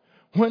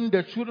 When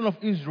the children of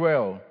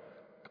Israel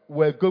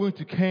were going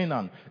to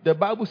Canaan, the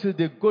Bible says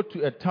they go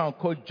to a town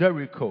called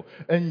Jericho.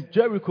 And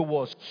Jericho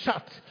was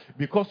shut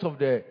because of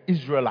the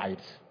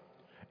Israelites.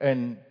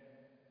 And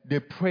they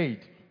prayed.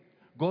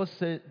 God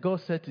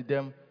said to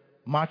them,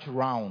 march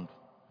round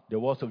the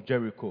walls of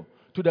Jericho.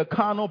 To the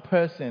carnal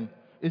person,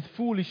 it's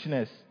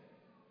foolishness.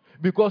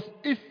 Because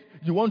if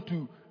you want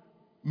to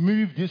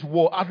move this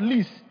wall, at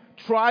least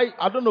try,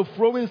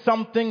 throwing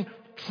something,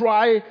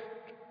 try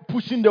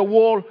pushing the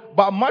wall,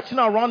 but marching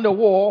around the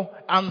wall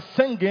and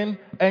singing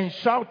and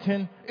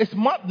shouting is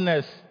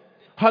madness.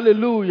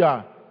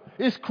 Hallelujah.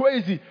 It's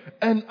crazy.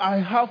 And I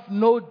have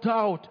no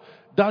doubt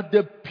that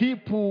the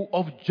people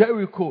of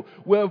Jericho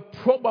were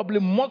probably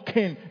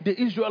mocking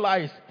the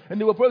Israelites. And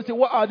they were probably saying,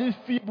 what are these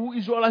feeble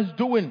Israelites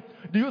doing?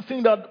 Do you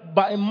think that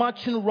by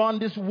marching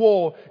around this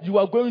wall, you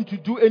are going to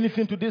do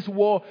anything to this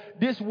wall?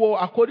 This wall,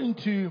 according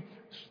to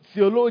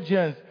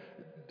theologians,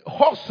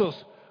 horses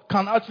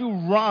can actually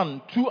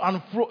run to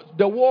and fro.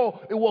 The wall,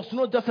 it was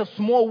not just a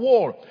small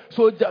wall.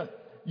 So,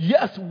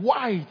 yes,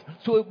 wide.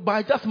 So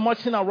by just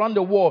marching around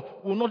the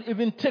wall, will not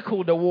even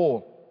tickle the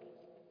wall.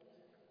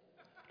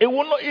 It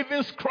will not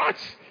even scratch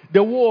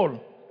the wall.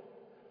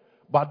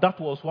 But that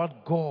was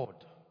what God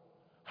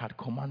had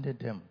commanded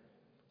them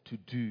to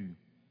do.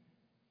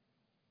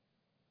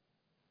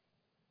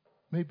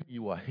 Maybe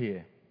you are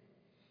here.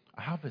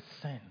 I have a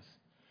sense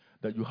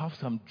that you have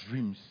some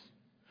dreams.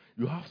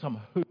 You have some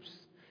hopes.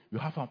 You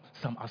have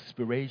some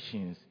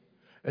aspirations.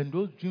 And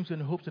those dreams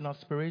and hopes and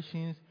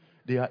aspirations,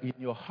 they are in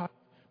your heart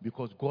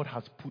because God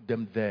has put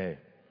them there.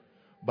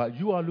 But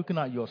you are looking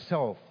at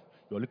yourself.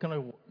 You're looking at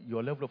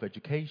your level of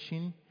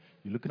education.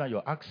 You're looking at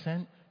your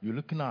accent. You're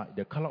looking at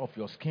the color of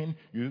your skin.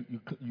 You're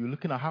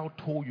looking at how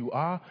tall you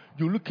are.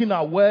 You're looking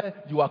at where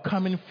you are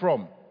coming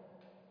from.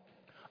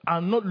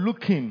 And not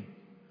looking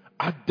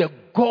at the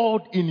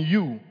God in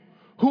you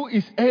who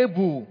is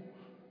able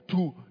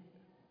to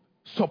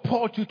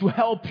support you, to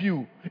help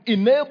you,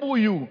 enable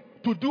you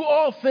to do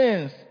all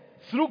things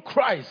through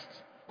Christ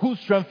who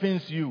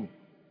strengthens you.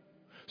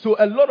 So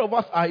a lot of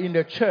us are in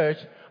the church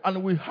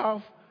and we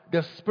have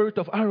the spirit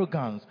of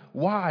arrogance.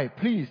 Why?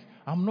 Please,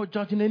 I'm not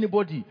judging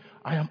anybody.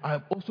 I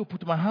have also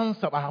put my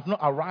hands up. I have not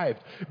arrived.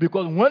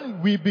 Because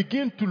when we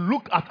begin to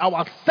look at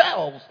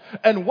ourselves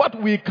and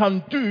what we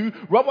can do,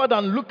 rather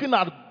than looking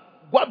at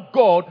what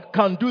God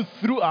can do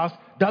through us,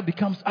 that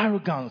becomes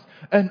arrogance.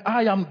 And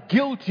I am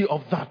guilty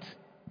of that.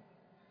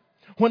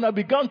 When I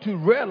began to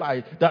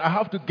realize that I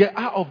have to get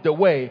out of the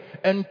way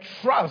and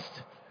trust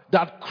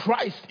that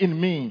Christ in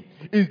me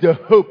is the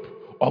hope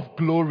of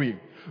glory,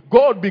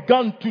 God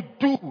began to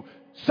do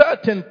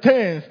certain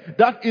things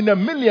that in a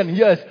million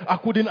years I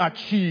couldn't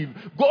achieve.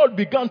 God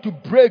began to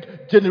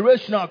break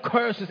generational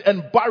curses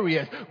and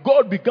barriers.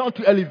 God began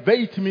to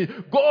elevate me.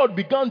 God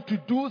began to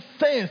do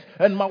things.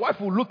 And my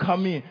wife will look at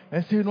me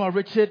and say,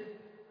 Richard,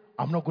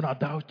 I'm not going to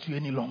doubt you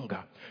any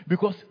longer.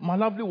 Because my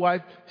lovely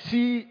wife,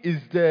 she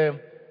is the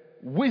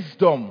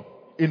wisdom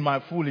in my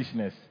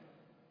foolishness.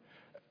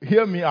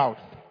 Hear me out.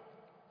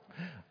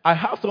 I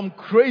have some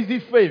crazy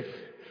faith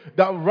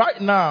that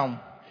right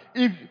now,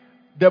 if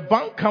the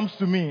bank comes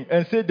to me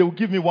and says they will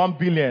give me 1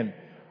 billion,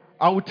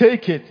 I will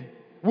take it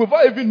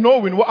without even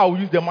knowing what I will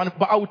use the money,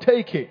 but I will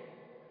take it.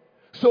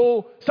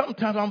 So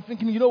sometimes I'm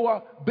thinking, you know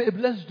what, babe,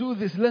 let's do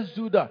this, let's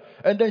do that.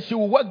 And then she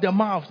will work the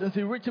mouths and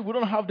say, Richard, we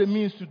don't have the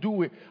means to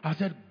do it. I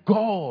said,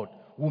 God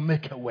will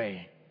make a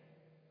way.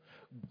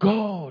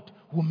 God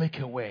will make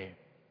a way.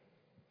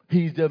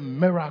 He is the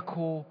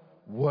miracle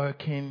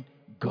working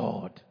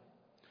God.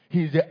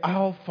 He is the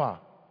Alpha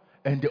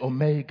and the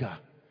Omega,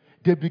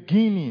 the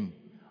beginning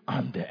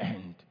and the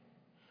end.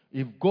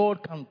 If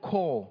God can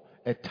call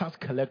a tax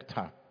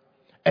collector,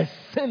 a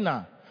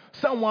sinner,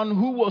 someone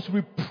who was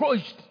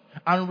reproached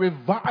and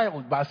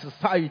reviled by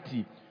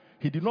society,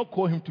 He did not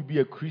call him to be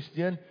a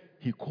Christian,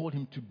 He called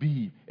him to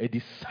be a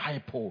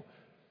disciple.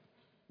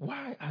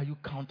 Why are you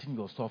counting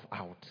yourself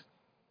out?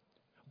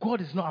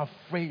 God is not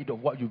afraid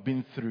of what you've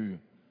been through.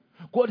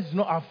 God is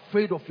not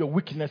afraid of your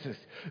weaknesses.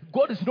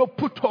 God is not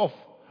put off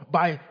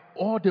by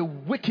all the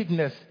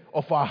wickedness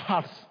of our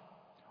hearts.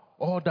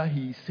 All that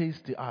He says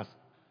to us,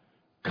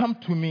 come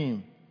to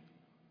me,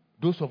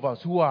 those of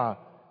us who are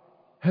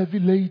heavy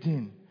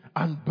laden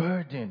and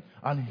burdened,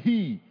 and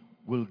He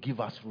will give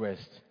us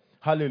rest.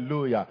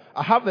 Hallelujah.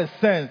 I have a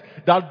sense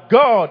that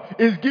God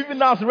is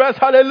giving us rest.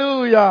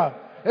 Hallelujah.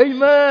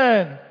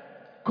 Amen.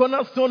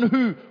 Cornerstone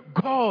who?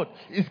 God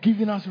is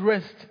giving us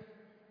rest.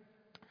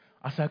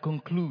 As I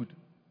conclude,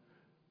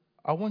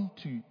 I want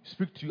to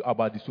speak to you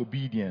about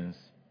disobedience.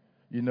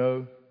 You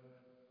know,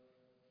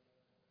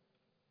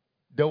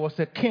 there was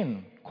a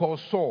king called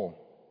Saul,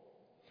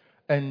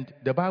 and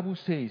the Bible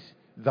says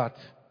that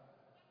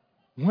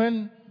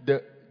when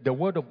the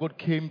word of God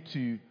came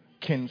to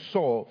King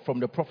Saul from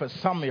the prophet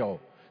Samuel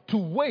to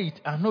wait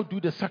and not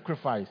do the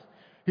sacrifice,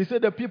 he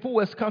said the people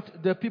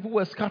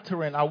were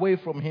scattering away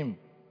from him.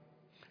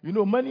 You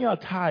know, many a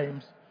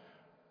times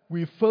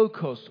we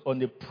focus on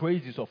the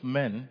praises of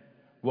men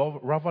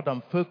rather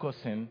than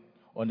focusing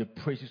on the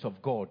praises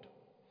of God.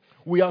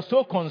 We are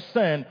so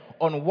concerned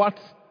on what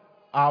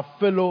our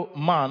fellow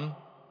man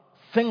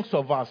thinks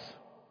of us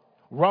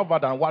rather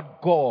than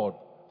what God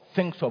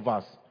thinks of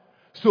us.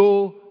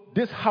 So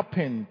this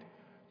happened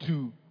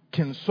to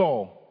King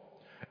Saul.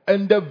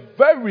 And the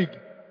very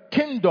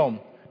kingdom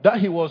that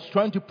he was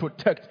trying to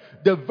protect,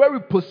 the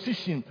very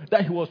position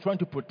that he was trying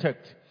to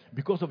protect,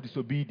 because of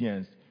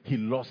disobedience, he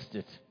lost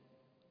it.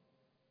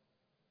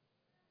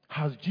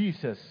 Has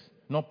Jesus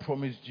not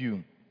promised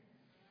you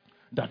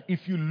that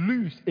if you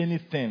lose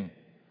anything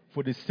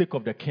for the sake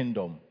of the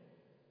kingdom,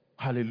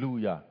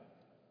 hallelujah,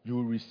 you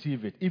will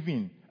receive it,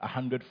 even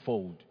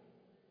 100-fold?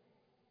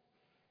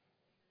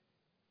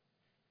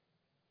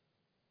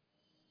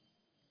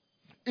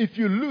 If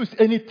you lose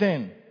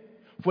anything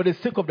for the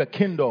sake of the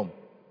kingdom,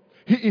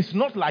 He is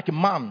not like a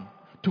man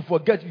to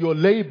forget your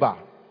labor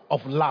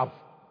of love.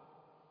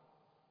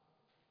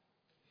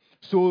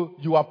 So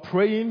you are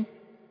praying,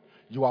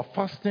 you are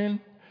fasting,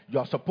 you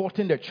are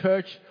supporting the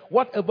church,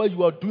 whatever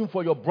you are doing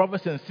for your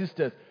brothers and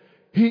sisters,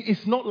 He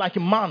is not like a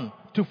man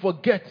to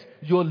forget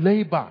your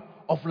labor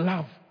of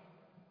love.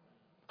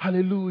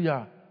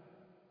 Hallelujah.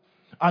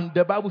 And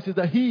the Bible says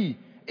that He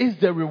is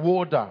the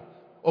rewarder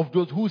of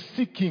those who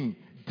seek Him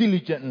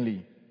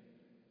diligently.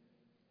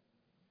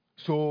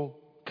 So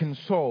King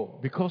Saul,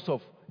 because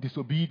of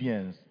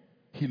disobedience,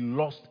 he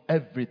lost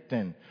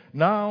everything.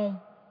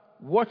 Now,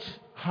 watch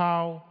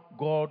how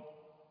God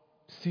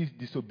sees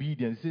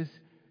disobedience.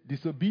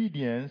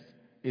 Disobedience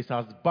is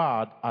as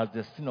bad as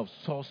the sin of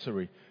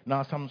sorcery.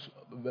 Now, some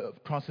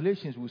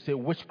translations will say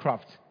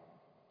witchcraft.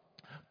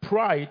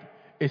 Pride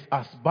is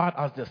as bad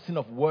as the sin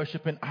of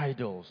worshiping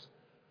idols.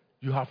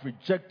 You have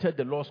rejected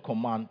the Lord's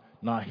command.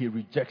 Now He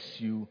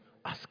rejects you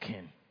as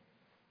king.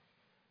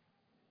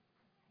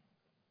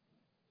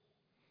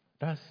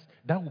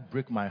 That will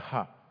break my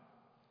heart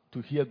to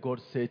hear God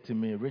say to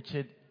me,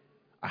 Richard,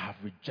 I have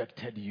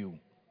rejected you.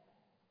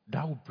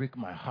 That will break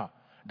my heart.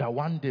 That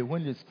one day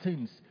when the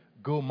saints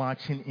go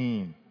marching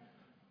in,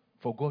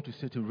 for God to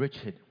say to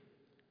Richard,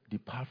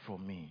 depart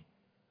from me,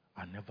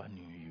 I never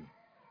knew you.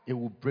 It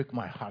will break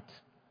my heart.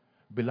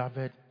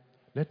 Beloved,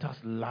 let us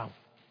love.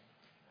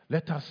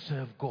 Let us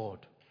serve God.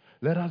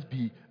 Let us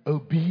be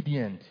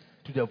obedient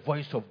to the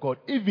voice of God,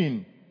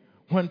 even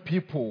when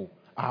people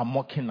are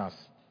mocking us.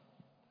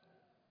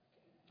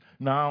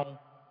 Now,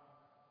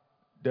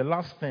 the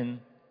last thing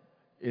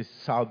is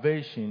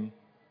salvation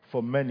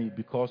for many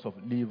because of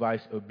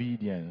Levi's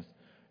obedience.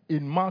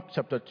 In Mark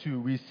chapter 2,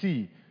 we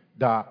see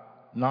that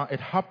now it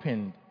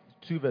happened,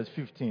 2 verse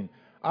 15,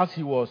 as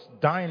he was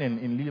dining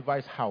in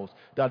Levi's house,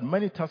 that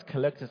many tax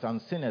collectors and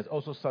sinners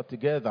also sat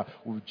together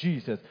with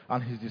Jesus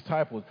and his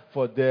disciples,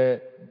 for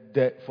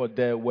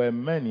there were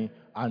many,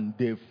 and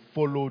they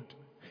followed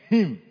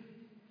him.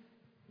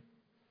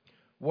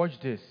 Watch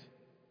this.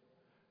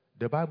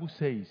 The Bible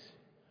says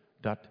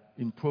that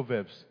in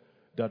Proverbs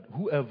that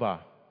whoever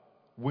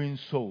wins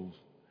souls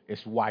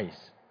is wise.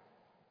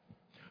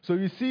 So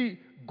you see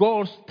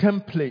God's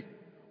template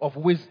of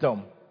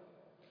wisdom.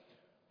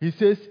 He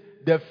says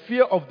the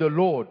fear of the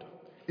Lord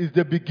is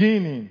the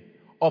beginning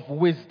of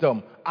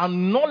wisdom,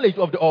 and knowledge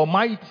of the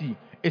Almighty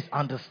is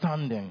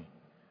understanding.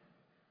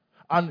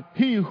 And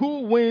he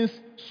who wins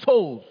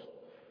souls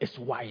is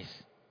wise.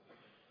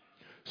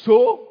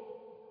 So,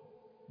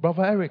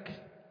 Brother Eric,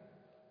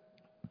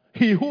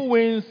 he who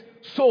wins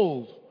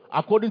souls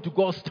according to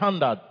God's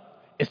standard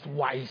is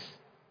wise.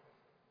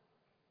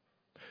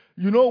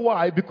 You know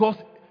why? Because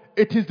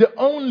it is the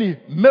only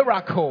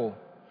miracle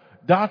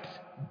that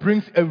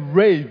brings a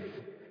rave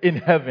in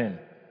heaven.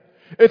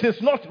 It is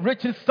not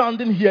Richard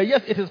standing here.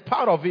 Yes, it is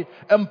part of it,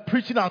 and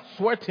preaching and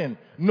sweating.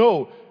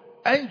 No,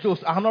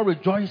 angels are not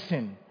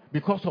rejoicing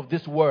because of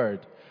this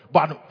word.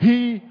 But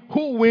he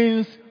who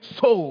wins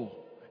soul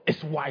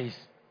is wise.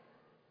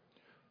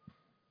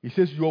 He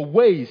says, your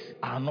ways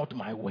are not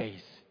my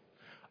ways.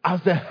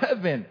 As the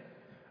heavens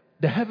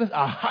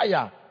are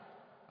higher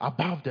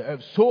above the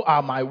earth, so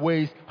are my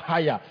ways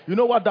higher. You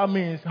know what that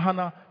means,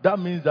 Hannah? That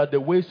means that the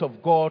ways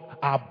of God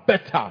are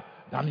better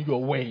than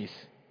your ways.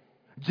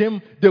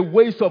 Jim, the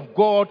ways of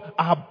God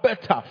are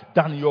better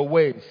than your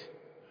ways.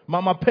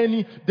 Mama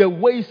Penny, the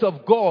ways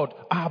of God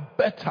are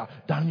better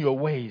than your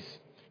ways.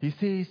 He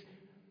says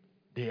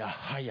they are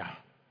higher.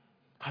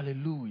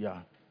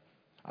 Hallelujah.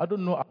 I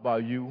don't know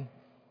about you,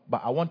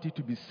 but I want it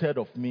to be said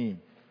of me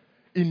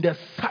in the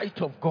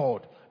sight of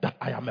God that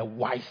I am a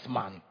wise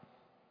man.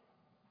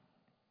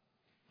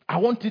 I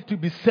want it to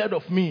be said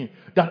of me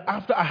that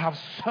after I have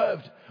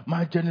served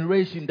my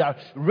generation, that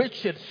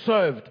Richard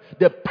served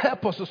the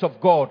purposes of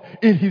God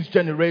in his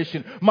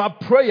generation. My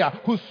prayer,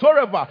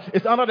 whosoever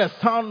is under the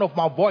sound of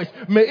my voice,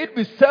 may it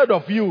be said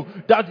of you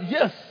that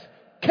yes,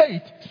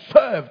 Kate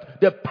served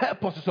the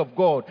purposes of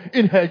God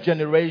in her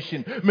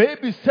generation. May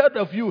it be said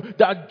of you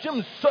that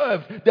Jim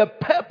served the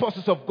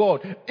purposes of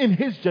God in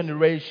his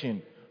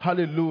generation.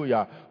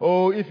 Hallelujah.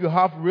 Oh, if you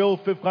have real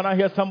faith, can I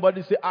hear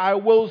somebody say, I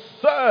will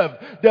serve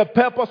the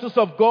purposes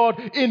of God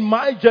in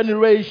my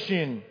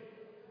generation.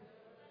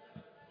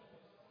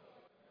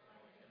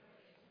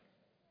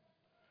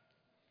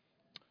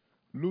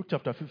 Luke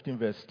chapter 15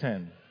 verse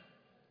 10.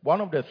 One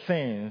of the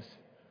things,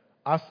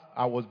 as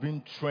I was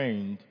being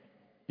trained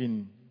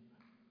in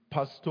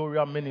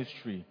pastoral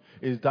ministry,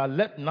 is that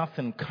let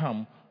nothing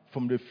come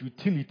from the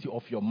futility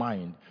of your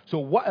mind. So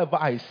whatever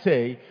I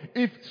say,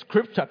 if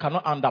scripture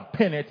cannot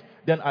underpin it,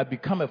 then I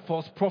become a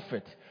false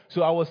prophet.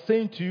 So I was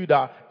saying to you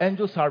that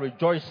angels are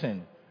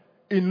rejoicing.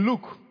 In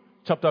Luke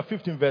chapter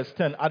 15 verse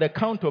 10, at the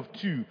count of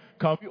 2,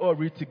 can we all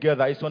read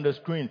together? It's on the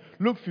screen.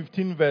 Luke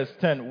 15 verse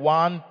 10,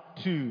 1,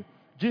 2.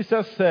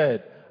 Jesus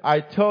said, I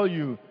tell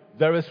you,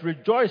 there is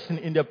rejoicing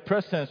in the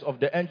presence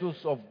of the angels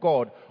of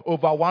God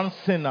over one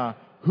sinner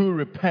who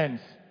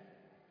repents.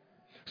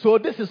 So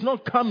this is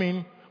not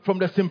coming from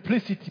the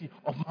simplicity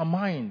of my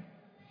mind.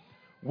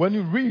 When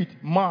you read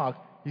Mark,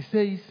 he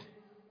says,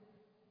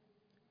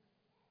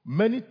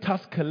 many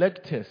tax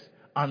collectors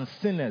and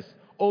sinners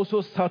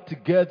also sat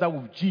together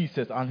with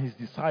Jesus and his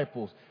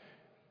disciples.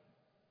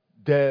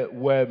 There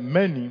were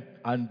many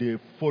and they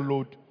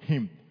followed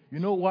him. You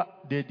know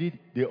what they did?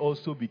 They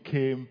also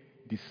became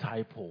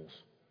disciples.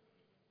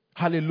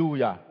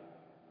 Hallelujah.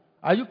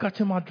 Are you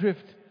catching my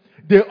drift?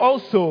 They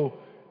also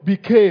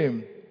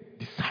became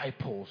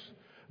disciples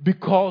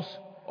because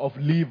of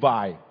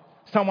Levi.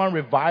 Someone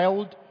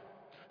reviled,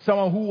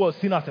 someone who was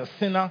seen as a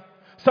sinner,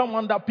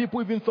 someone that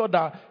people even thought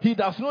that he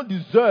does not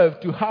deserve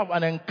to have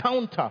an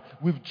encounter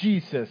with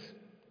Jesus.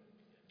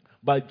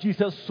 But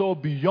Jesus saw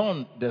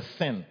beyond the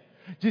sin.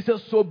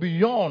 Jesus saw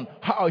beyond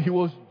how he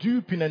was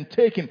duping and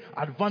taking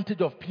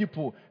advantage of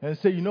people and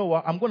said, you know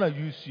what, I'm going to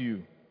use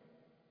you.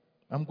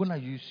 I'm going to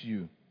use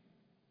you.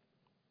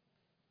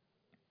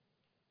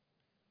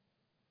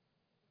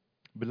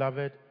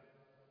 Beloved,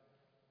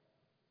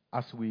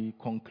 as we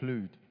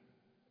conclude,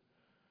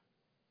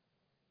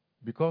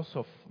 because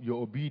of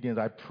your obedience,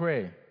 I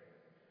pray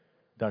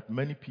that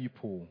many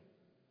people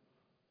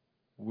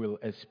will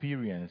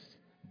experience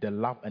the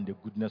love and the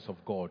goodness of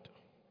God.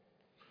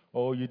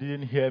 Oh, you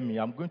didn't hear me.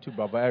 I'm going to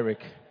Brother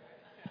Eric.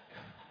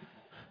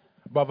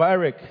 Brother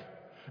Eric,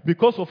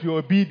 because of your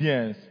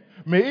obedience,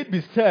 may it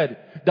be said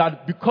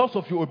that because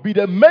of your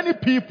obedience, many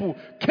people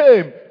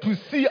came to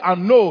see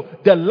and know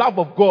the love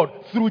of God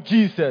through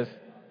Jesus.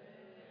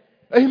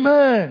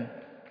 Amen.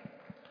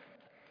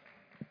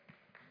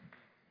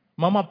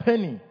 Mama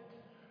Penny,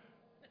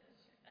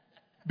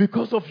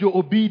 because of your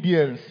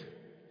obedience,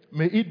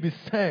 may it be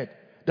said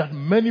that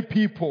many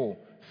people,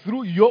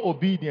 through your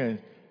obedience,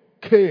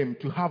 came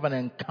to have an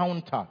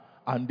encounter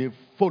and they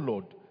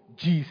followed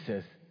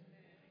Jesus.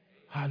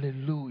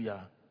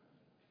 Hallelujah.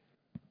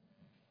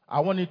 I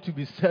want it to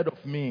be said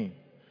of me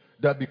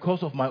that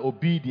because of my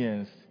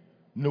obedience,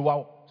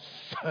 Noah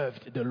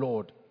served the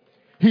Lord.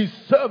 He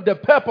served the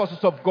purposes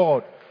of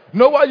God.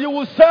 Noah, you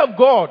will serve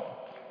God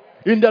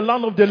in the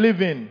land of the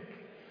living.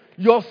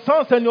 Your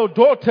sons and your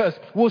daughters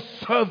will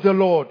serve the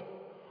Lord.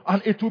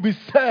 And it will be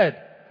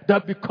said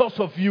that because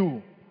of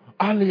you,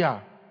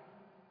 Alia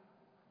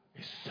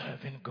is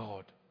serving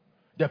God.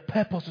 The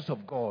purposes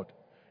of God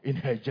in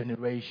her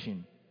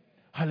generation.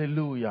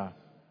 Hallelujah.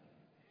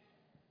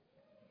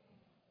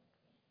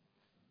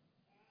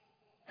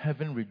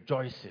 Heaven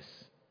rejoices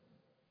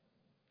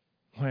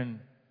when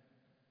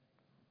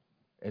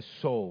a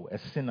soul, a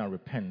sinner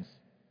repents.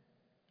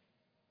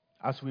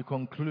 As we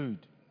conclude,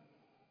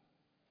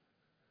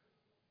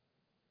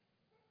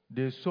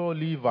 they saw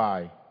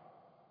Levi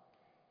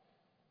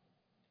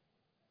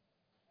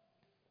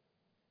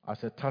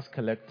as a tax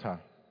collector,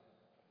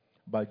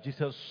 but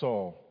Jesus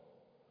saw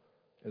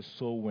a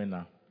soul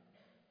winner.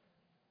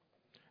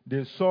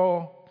 They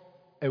saw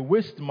a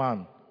waste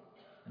man,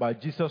 but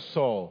Jesus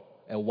saw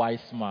a wise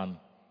man.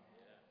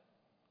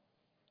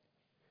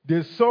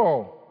 They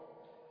saw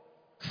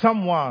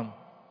someone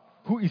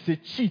who is a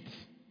cheat,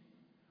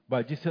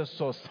 but Jesus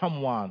saw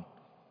someone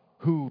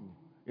who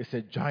is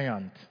a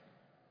giant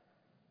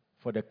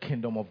for the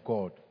kingdom of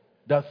God.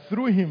 That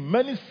through him,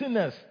 many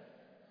sinners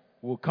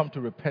will come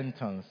to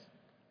repentance.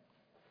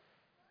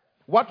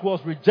 What was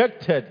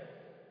rejected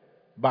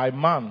by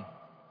man,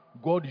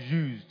 God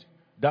used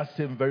that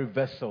same very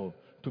vessel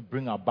to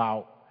bring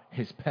about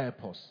his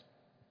purpose.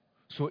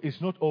 So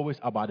it's not always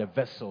about the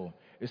vessel.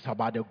 It's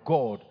about the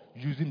God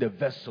using the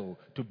vessel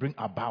to bring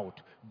about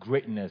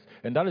greatness.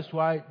 And that is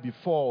why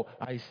before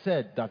I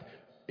said that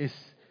it's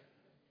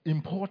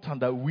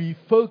important that we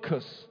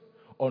focus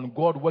on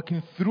God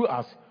working through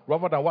us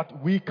rather than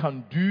what we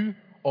can do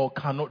or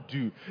cannot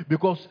do.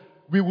 Because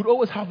we would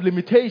always have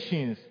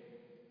limitations.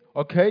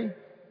 Okay?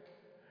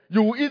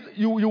 You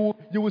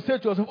will say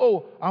to yourself,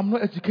 oh, I'm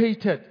not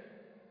educated.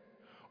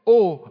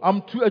 Oh,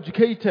 I'm too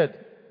educated.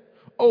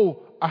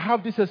 Oh, I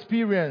have this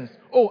experience.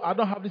 Oh, I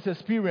don't have this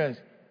experience.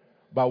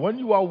 But when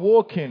you are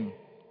walking,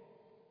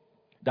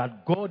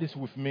 that God is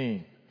with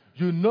me,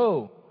 you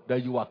know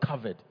that you are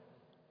covered.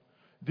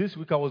 This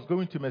week I was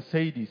going to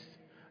Mercedes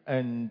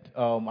and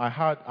I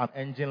had an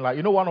engine light.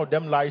 You know, one of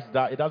them lights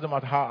that it doesn't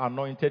matter how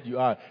anointed you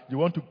are. You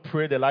want to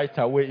pray the light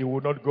away, it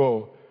will not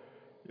go.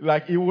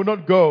 Like, it will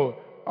not go.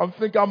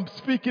 I'm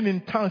speaking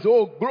in tongues.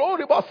 Oh,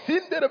 glory, but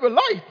sin there be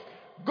light.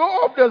 Go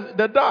off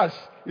the dash.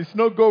 It's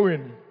not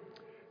going.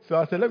 So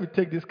I said, let me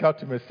take this car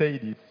to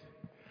Mercedes.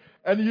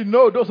 And you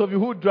know, those of you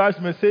who drive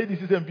Mercedes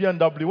and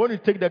BMW, when you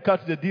take the car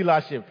to the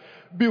dealership,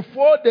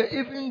 before they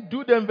even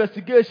do the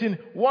investigation,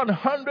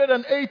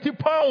 180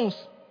 pounds.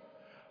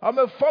 I'm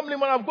a family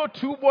man. I've got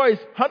 2 boys.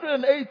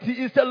 180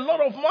 is a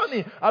lot of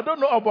money. I don't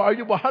know about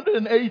you, but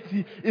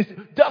 180 is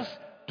just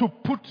to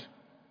put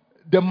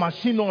the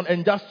machine on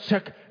and just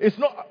check. It's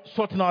not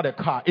sorting out the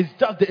car. It's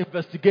just the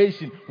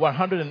investigation.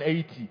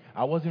 180.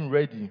 I wasn't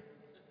ready.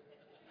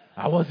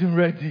 I was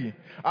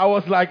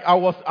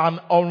an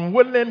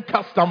unwilling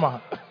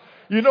customer.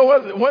 You know,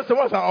 when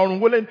someone's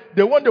unwilling,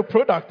 they want the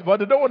product, but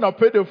they don't want to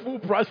pay the full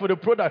price for the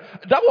product.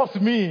 That was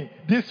me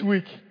this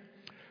week.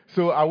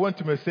 So I went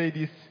to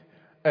Mercedes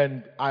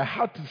and I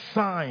had to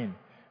sign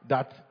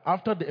that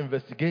after the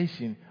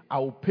investigation, I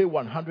will pay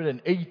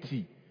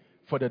 180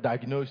 for the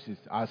diagnosis.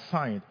 I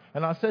signed.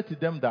 And I said to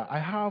them that I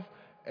have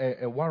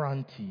a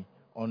warranty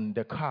on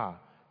the car.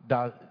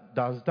 Does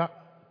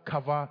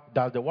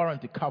the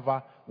warranty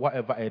cover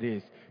whatever it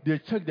is? They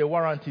checked the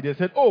warranty. They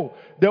said, oh,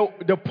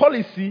 the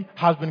policy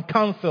has been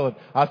cancelled.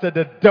 I said,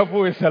 the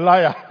devil is a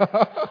liar.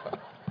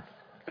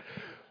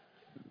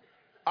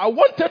 I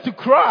wanted to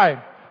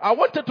cry. I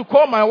wanted to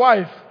call my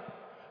wife.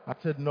 I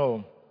said,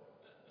 no.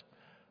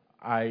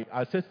 I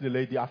said to the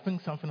lady, I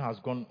think something has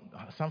gone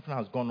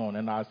on.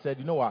 And I said,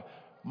 you know what?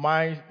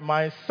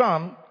 My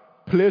son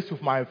plays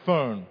with my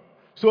phone.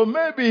 So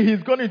maybe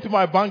he's gone into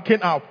my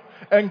banking app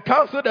and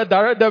canceled the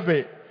direct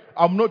debit.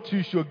 I'm not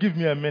too sure. Give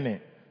me a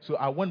minute. So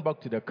I went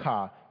back to the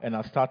car and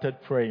I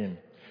started praying.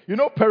 You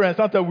know, parents,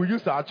 sometimes we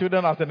use our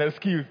children as an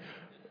excuse.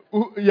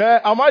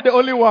 Yeah, am I the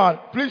only one?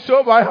 Please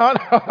show my hand.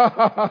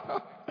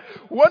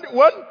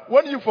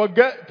 When you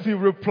forget to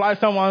reply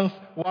someone's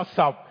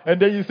WhatsApp and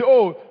then you say,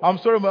 oh, I'm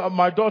sorry,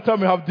 my daughter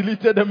may have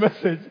deleted the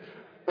message.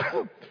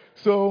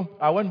 So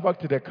I went back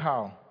to the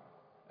car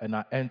and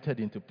I entered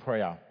into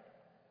prayer.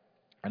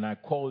 And I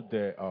called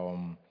the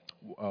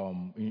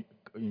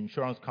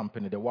insurance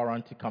company, the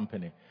warranty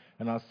company.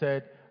 And I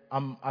said,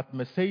 I'm at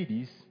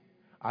Mercedes.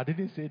 I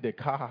didn't say the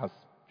car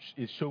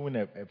is showing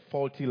a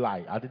faulty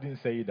light. I didn't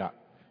say that.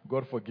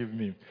 God forgive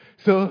me.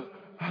 So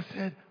I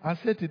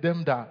said to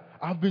them that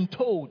I've been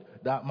told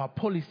that my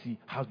policy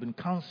has been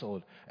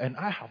cancelled and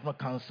I have not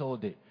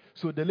cancelled it.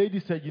 So the lady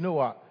said, you know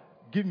what,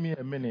 give me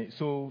a minute.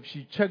 So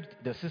she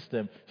checked the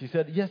system. She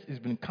said, yes, it's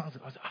been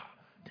cancelled. I said,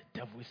 the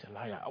devil is a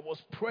liar. I was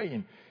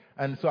praying.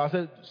 And so I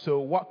said,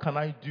 so what can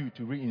I do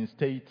to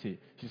reinstate it?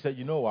 She said,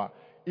 you know what,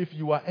 if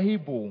you are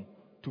able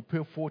to pay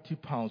 40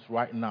 pounds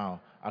right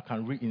now, I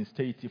can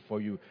reinstate it for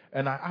you.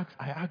 And I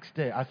asked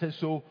her, I said,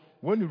 so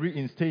when you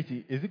reinstate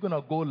it, is it going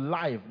to go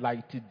live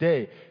like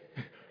today?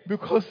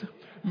 Because,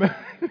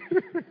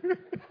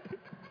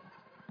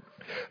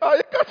 are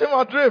you catching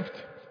my drift?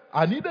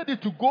 I needed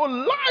it to go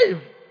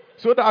live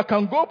so that I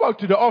can go back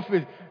to the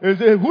office and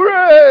say,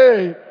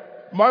 hooray,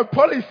 my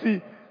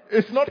policy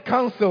is not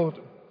cancelled.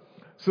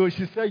 So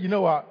she said, you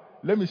know what,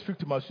 let me speak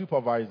to my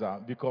supervisor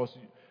because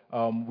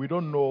we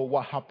don't know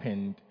what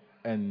happened.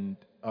 And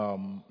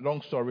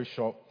long story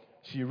short,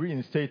 she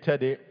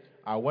reinstated it.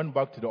 I went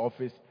back to the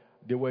office.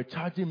 They were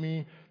charging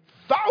me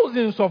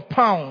thousands of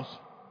pounds.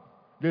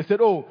 They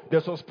said, oh,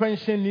 the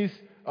suspension needs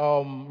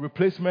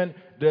replacement.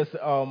 There's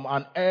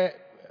an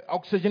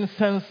oxygen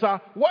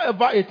sensor.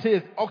 Whatever it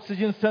is,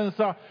 oxygen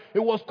sensor. It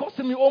was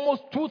costing me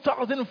almost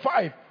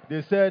 2,005.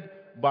 They said,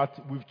 but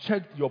we've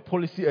checked your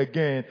policy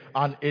again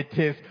and it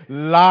is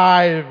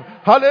live.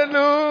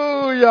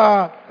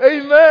 Hallelujah.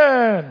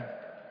 Amen.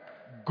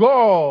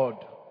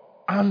 God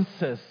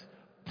answers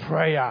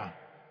prayer.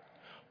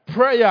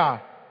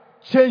 Prayer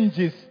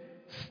changes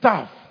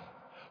stuff.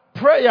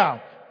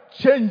 Prayer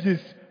changes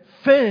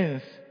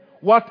things.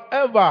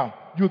 Whatever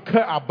you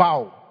care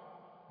about,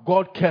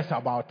 God cares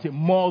about it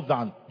more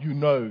than you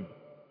know.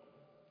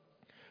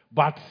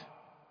 But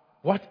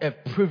what a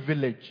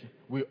privilege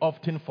we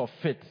often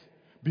forfeit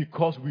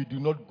because we do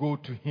not go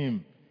to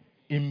Him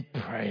in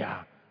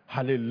prayer.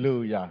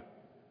 Hallelujah.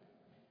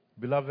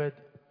 Beloved,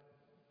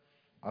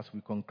 as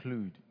we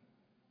conclude,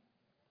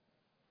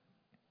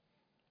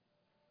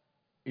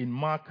 in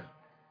Mark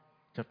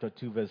chapter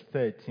 2 verse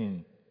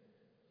 13,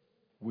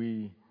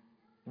 we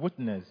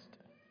witnessed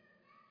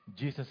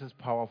Jesus'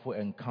 powerful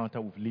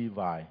encounter with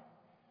Levi.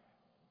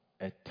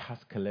 a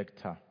tax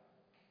collector,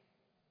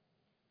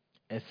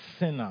 a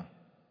sinner,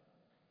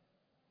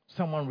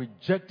 someone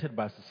rejected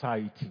by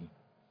society,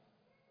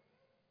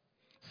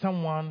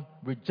 someone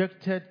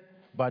rejected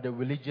by the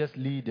religious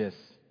leaders.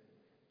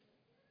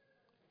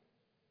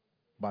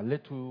 But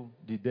little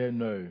did they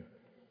know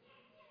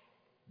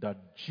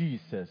that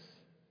Jesus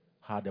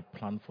had a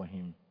plan for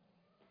him.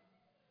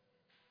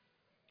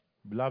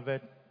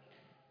 Beloved,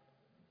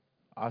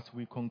 as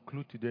we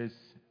conclude today's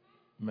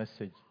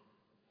message,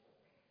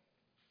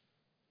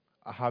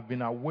 I have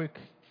been awake.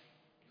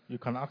 You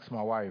can ask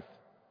my wife,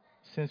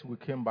 since we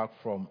came back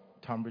from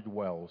Tunbridge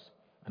Wells,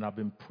 and I've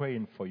been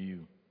praying for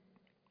you.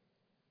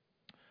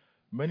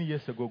 Many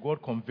years ago,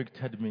 God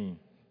convicted me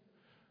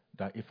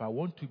that if I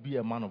want to be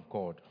a man of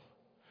God,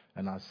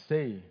 and I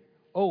say,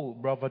 "Oh,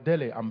 Brother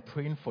Dele, I'm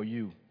praying for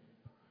you,"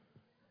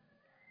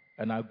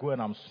 and I go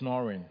and I'm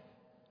snoring,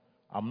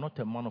 I'm not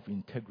a man of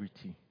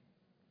integrity,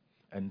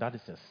 and that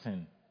is a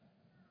sin.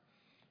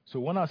 So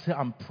when I say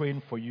I'm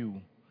praying for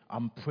you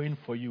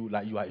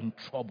like you are in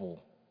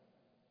trouble.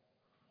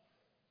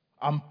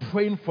 I'm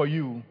praying for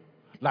you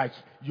like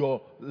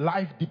your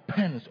life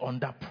depends on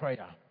that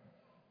prayer.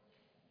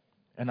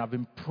 And I've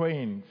been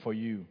praying for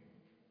you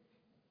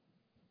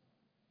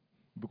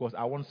because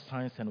I want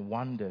signs and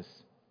wonders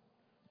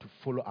to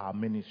follow our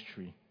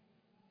ministry.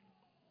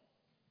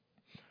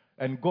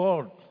 And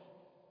God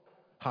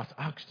has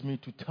asked me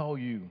to tell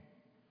you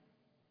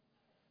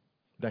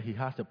that He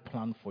has a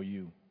plan for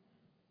you.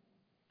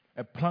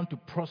 A plan to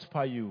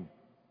prosper you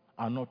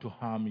and not to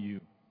harm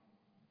you.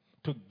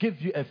 To give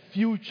you a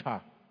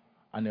future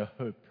and a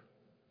hope.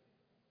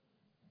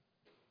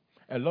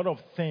 A lot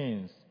of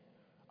things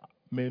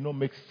may not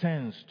make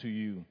sense to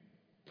you.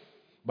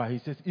 But He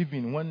says,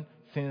 even when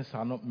things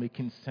are not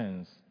making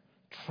sense,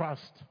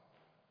 trust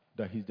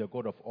that He's the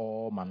God of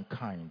all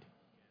mankind.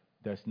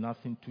 There's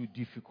nothing too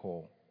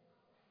difficult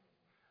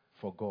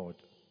for God.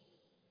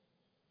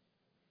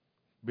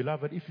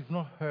 Beloved, if you've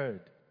not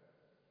heard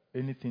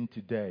anything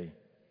today,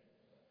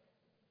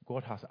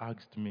 God has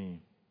asked me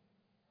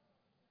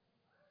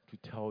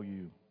to tell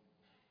you.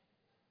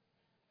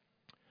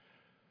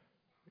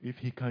 If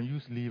He can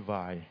use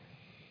Levi,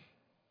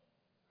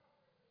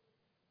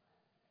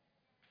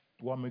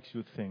 what makes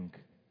you think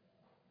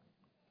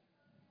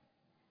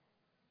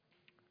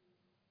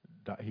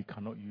that He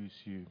cannot use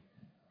you?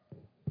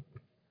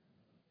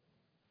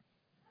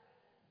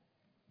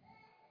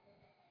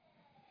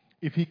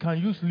 If He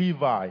can use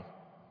Levi,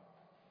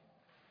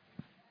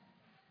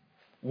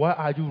 why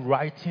are you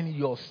writing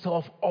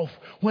yourself off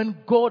when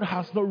God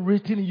has not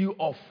written you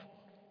off?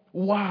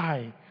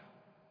 Why?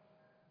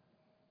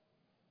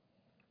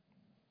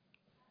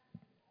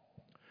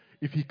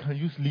 If He can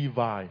use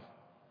Levi,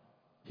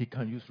 He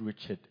can use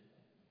Richard.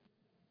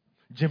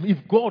 Jim,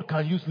 if God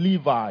can use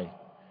Levi,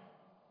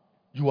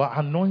 you are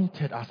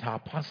anointed as our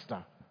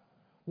pastor.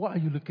 Why are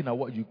you looking at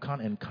what you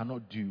can and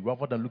cannot do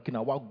rather than looking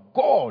at what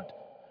God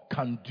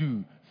can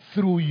do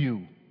through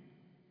you?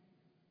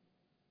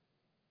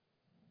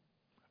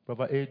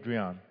 Brother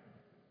Adrian,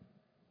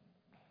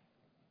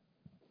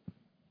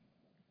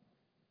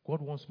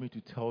 God wants me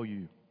to tell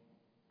you,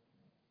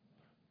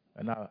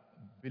 and I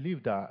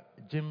believe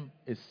that Jim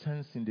is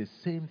sensing the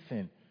same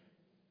thing,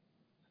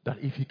 that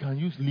if he can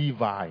use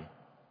Levi,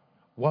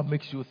 what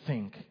makes you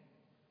think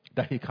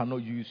that he cannot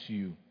use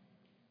you?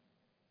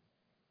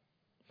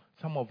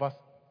 Some of us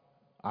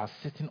are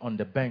sitting on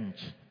the bench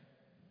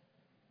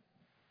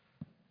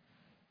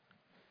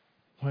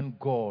when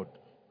God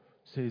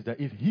says that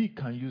if He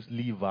can use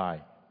Levi,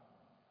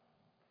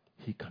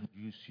 He can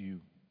use you.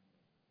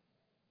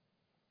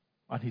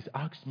 And He's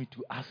asked me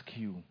to ask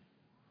you,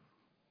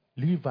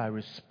 Levi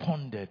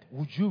responded.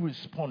 Would you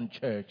respond,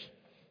 church?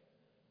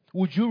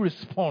 Would you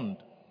respond?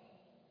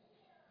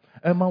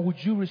 Emma,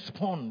 would you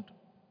respond?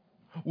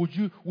 Would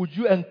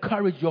you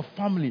encourage your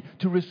family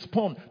to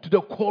respond to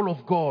the call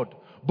of God?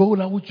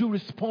 Bola, would you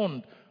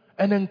respond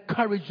and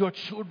encourage your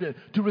children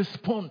to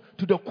respond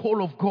to the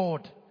call of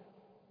God?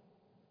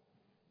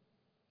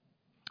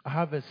 I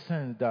have a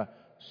sense that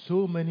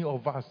so many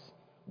of us,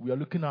 we are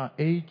looking at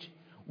age,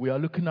 we are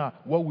looking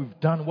at what we've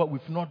done, what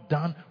we've not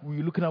done,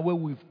 we're looking at where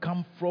we've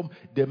come from,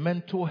 the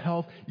mental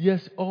health.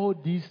 Yes, all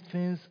these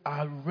things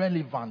are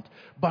relevant.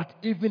 But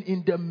even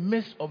in the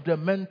midst of the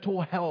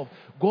mental health,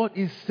 God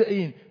is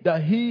saying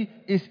that He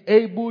is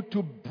able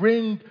to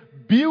bring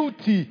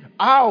beauty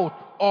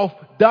out of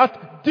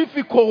that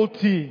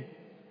difficulty.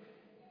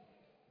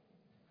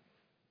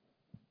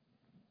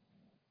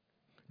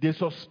 They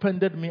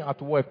suspended me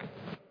at work.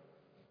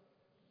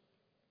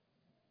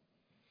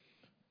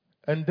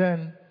 And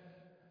then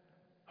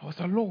I was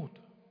like, Lord,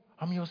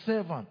 I'm your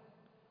servant.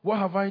 What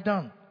have I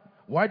done?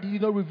 Why did you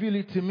not reveal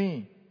it to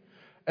me?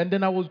 And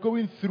then I was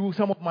going through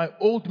some of my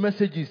old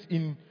messages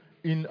in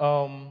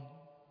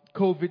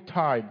COVID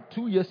time,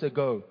 2 years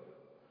ago.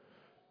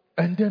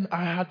 And then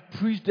I had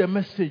preached a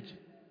message.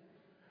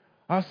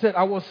 I said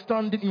I was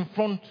standing in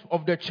front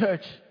of the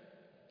church,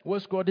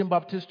 West Gordon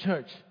Baptist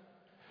Church.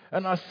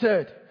 And I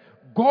said,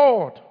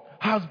 God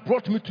has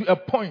brought me to a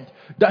point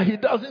that he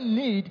doesn't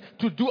need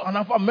to do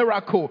another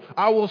miracle.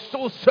 I will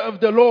so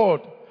serve the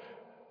Lord.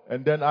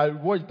 And then I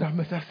watched that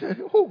message. I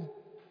said, oh,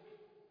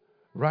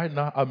 right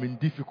now I'm in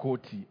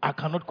difficulty. I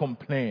cannot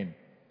complain.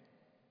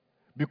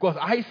 Because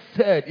I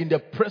said in the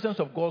presence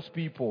of God's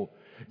people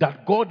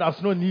that God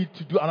does not need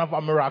to do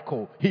another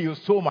miracle. He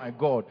is so my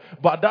God.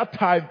 But at that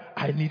time,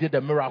 I needed a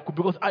miracle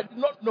because I did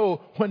not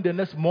know when the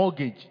next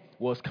mortgage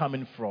was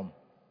coming from.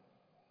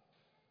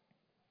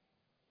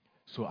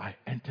 So I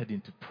entered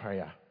into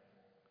prayer.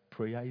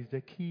 Prayer is the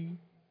key.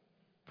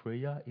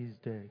 Prayer is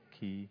the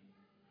key.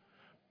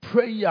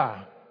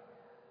 Prayer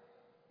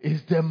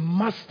is the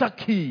master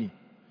key.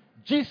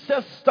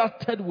 Jesus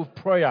started with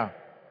prayer.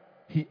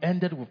 He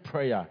ended with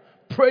prayer.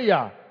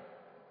 Prayer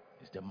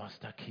is the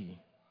master key.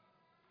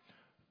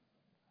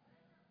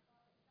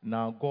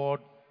 Now God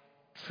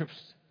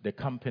trips the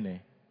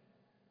company.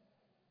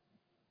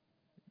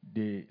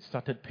 They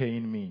started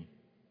paying me.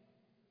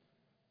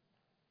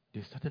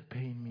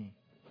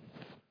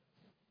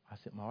 I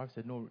said, my wife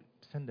said, no,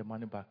 send the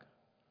money back.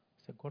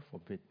 I said, God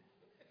forbid.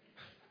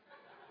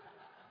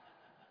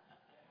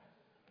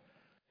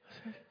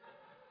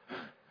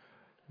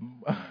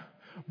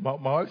 My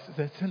wife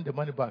said, send the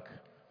money back.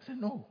 I said,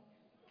 no.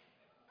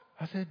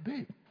 I said,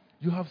 babe,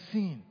 you have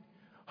seen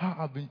how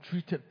I've been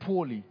treated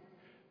poorly.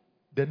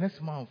 The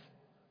next month,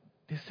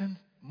 they sent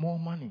more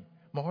money.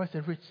 My wife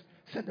said, Rich,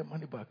 send the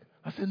money back.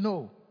 I said,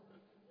 no.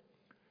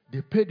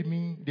 They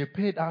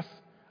paid us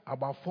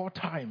about 4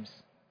 times.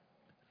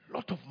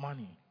 Lot of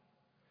money.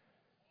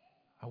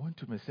 I went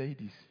to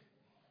Mercedes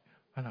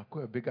and I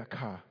got a bigger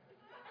car.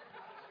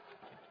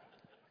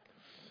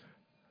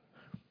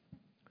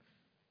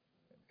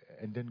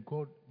 And then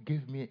God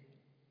gave me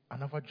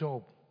another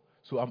job.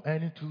 So I'm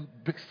earning 2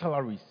 big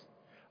salaries.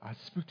 I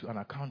speak to an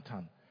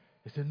accountant.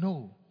 He said,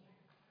 no,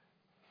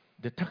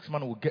 the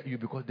taxman will get you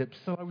because the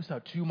salaries are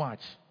too much.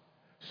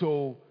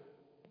 So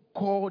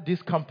call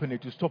this company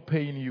to stop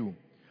paying you.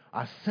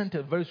 I sent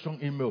a very strong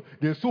email.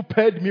 They still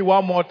paid me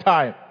 1 more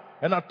time.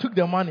 And I took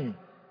the money.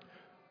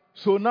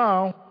 So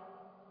now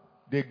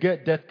they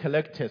get debt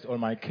collectors on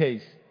my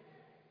case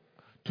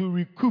to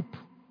recoup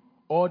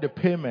all the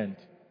payment.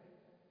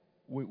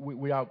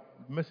 We have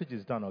message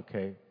is done,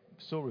 okay?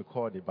 So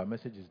recorded, but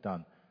message is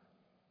done.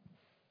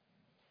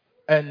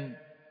 And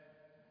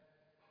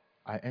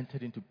I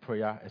entered into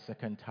prayer a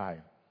second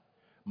time.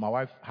 My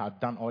wife had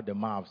done all the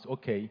maths.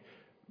 Okay,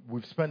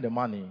 we've spent the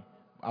money.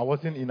 I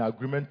wasn't in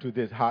agreement to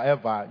this.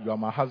 However, you are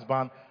my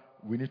husband.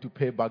 We need to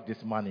pay back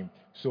this money.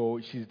 So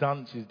she's got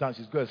a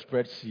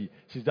spreadsheet.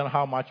 She's done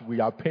how much we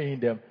are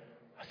paying them.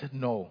 I said,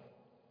 no.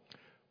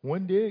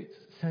 When they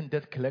sent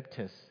debt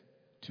collectors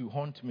to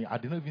haunt me, I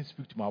didn't even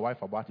speak to my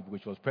wife about it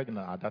because she was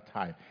pregnant at that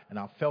time. And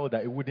I felt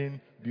that it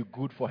wouldn't be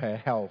good for her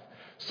health.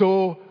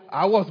 So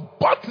I was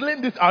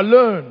battling this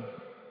alone.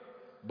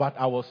 But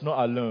I was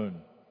not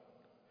alone.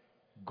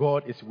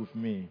 God is with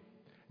me.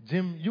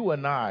 Jim, you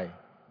and I,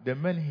 the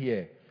men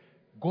here,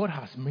 God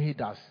has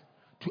made us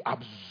to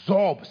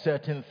absorb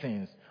certain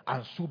things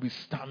and still be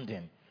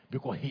standing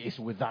because He is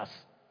with us.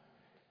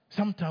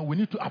 Sometimes we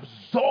need to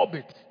absorb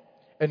it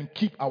and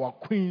keep our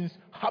queens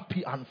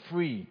happy and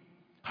free.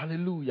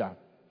 Hallelujah.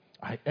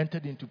 I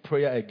entered into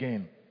prayer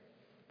again.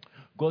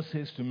 God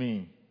says to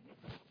me,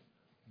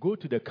 go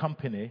to the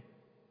company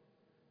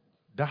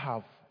that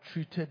have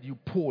treated you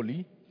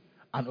poorly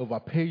and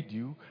overpaid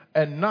you,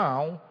 and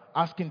now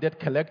asking debt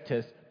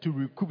collectors to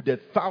recoup the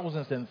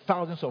thousands and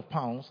thousands of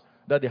pounds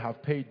that they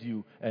have paid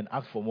you and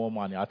ask for more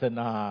money. I said,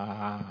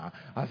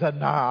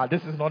 nah,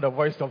 this is not the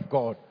voice of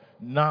God.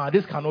 Nah,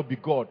 this cannot be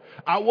God.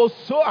 I was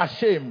so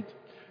ashamed.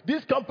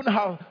 This company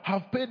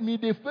have paid me,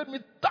 they've paid me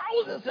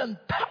thousands and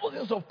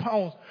thousands of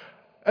pounds,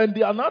 and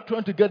they are not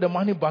trying to get the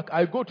money back.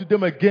 I go to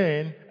them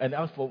again and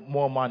ask for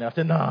more money. I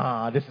said,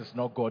 nah, this is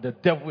not God. The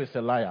devil is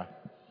a liar.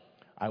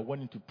 I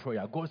went into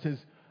prayer. God says,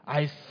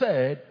 I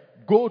said,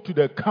 go to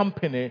the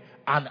company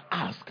and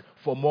ask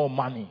for more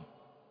money.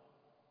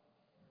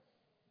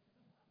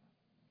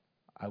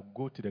 I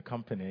go to the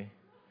company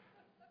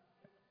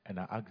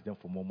and I asked them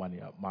for more money.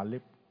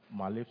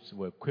 My lips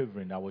were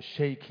quivering. I was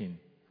shaking.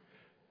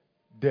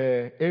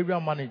 The area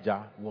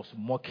manager was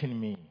mocking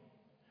me.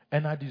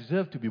 And I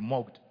deserved to be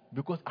mocked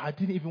because I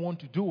didn't even want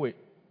to do it.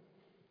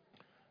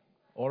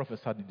 All of a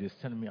sudden, they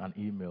sent me an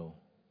email.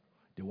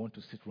 They want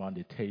to sit around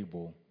the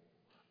table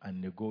and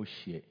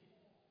negotiate.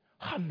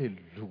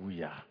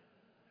 Hallelujah.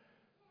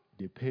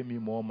 They pay me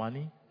more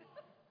money,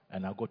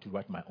 and I got to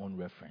write my own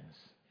reference.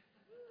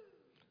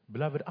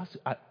 Beloved,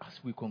 as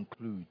we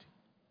conclude,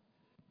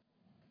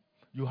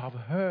 you have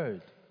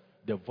heard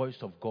the voice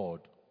of God,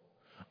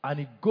 and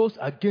it goes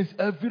against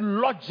every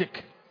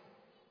logic.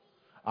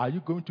 Are you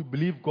going to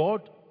believe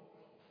God,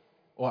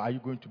 or are you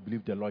going to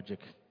believe the logic?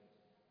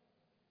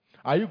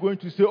 Are you going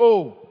to say,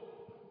 oh,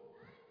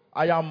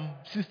 I am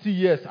 60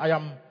 years, I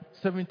am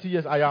 70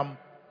 years, I am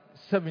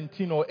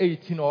 17 or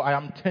 18, or I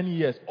am 10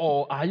 years?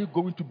 Or are you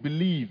going to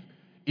believe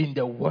in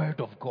the word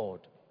of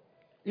God?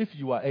 If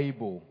you are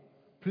able,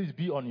 please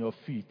be on your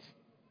feet.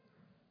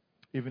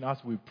 even as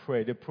we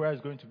pray. The prayer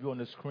is going to be on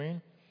the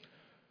screen.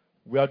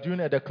 We are doing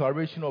a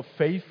declaration of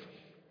faith.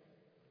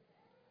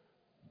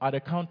 At the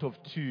count of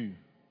 2,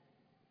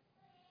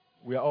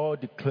 we are all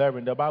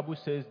declaring. The Bible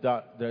says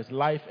that there's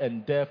life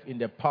and death in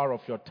the power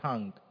of your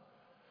tongue.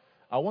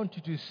 I want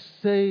you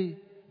to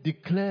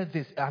declare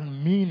this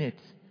and mean it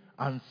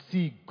and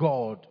see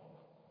God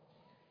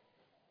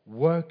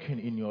working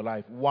in your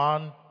life.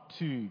 1,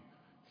 2.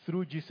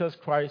 Through Jesus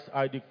Christ,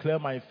 I declare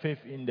my faith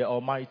in the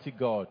Almighty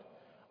God.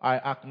 I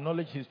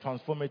acknowledge His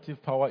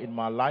transformative power in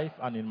my life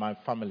and in my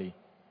family.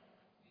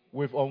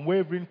 With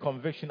unwavering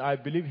conviction, I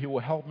believe He will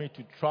help me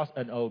to trust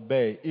and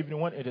obey, even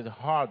when it is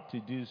hard to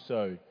do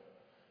so.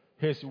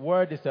 His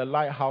word is a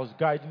lighthouse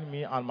guiding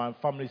me and my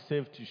family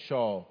safe to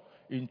shore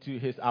into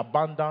His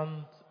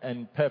abundant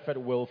and perfect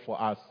will for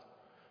us.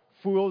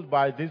 Fueled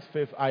by this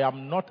faith, I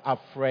am not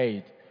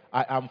afraid.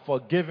 I am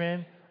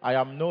forgiven. I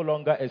am no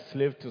longer a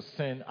slave to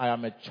sin. I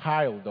am a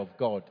child of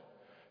God.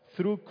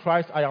 Through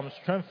Christ, I am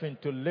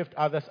strengthened to lift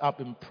others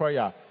up in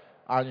prayer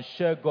and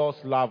share God's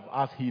love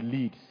as He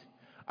leads.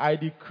 I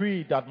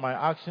decree that my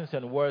actions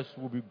and words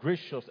will be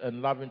gracious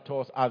and loving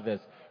towards others,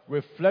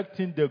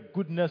 reflecting the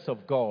goodness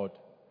of God.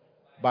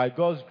 By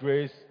God's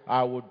grace,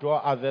 I will draw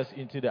others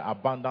into the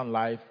abundant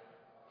life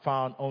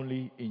found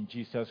only in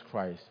Jesus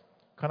Christ.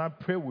 Can I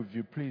pray with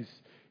you, please?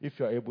 If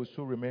you're able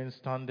to remain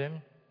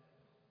standing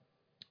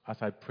as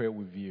I pray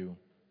with you.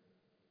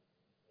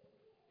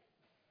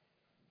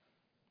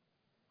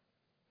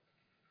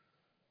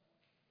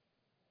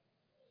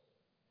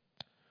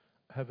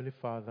 Heavenly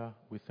Father,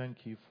 we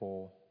thank you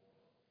for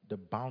the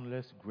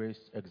boundless grace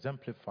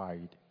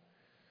exemplified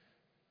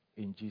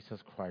in Jesus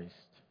Christ.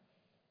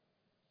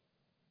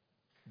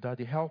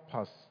 Daddy, help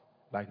us,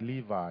 like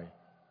Levi,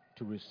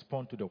 to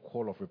respond to the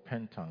call of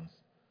repentance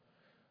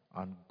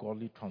and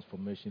godly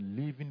transformation,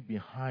 leaving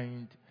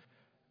behind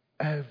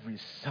every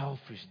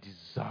selfish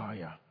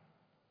desire.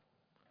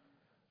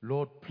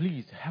 Lord,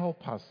 please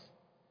help us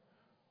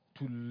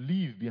to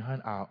leave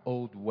behind our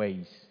old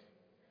ways.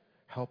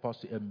 Help us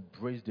to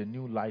embrace the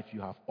new life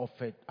you have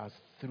offered us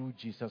through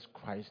Jesus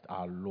Christ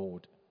our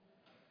Lord.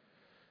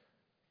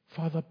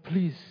 Father,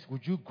 please,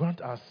 would you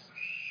grant us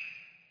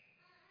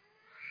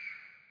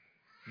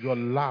your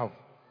love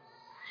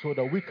so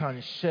that we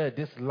can share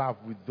this love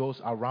with those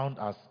around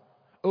us.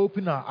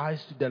 Open our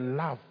eyes to the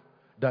love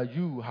that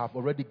you have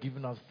already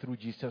given us through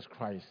Jesus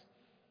Christ.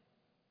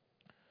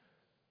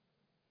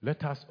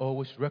 Let us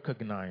always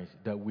recognize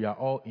that we are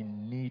all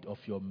in need of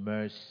your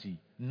mercy.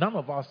 None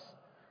of us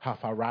have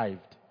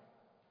arrived.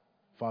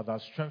 Father,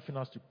 strengthen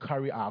us to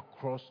carry our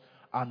cross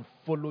and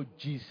follow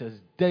Jesus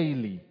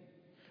daily,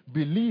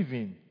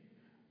 believing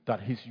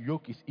that his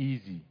yoke is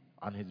easy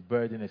and his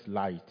burden is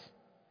light.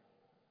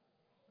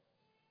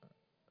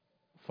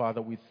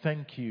 Father, we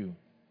thank you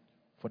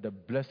for the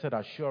blessed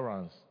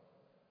assurance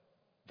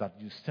that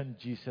you sent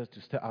Jesus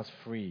to set us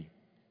free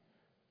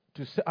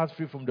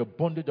from the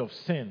bondage of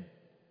sin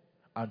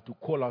and to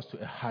call us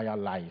to a higher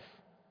life.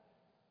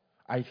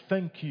 I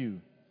thank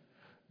you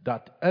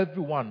that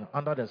everyone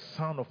under the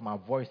sound of my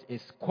voice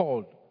is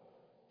called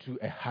to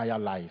a higher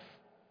life.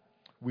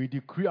 We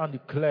decree and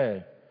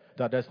declare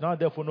that there's now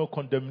therefore no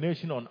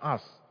condemnation on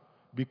us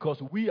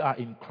because we are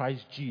in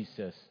Christ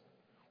Jesus.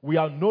 We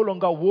are no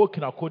longer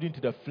walking according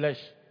to the flesh,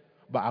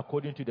 but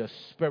according to the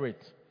Spirit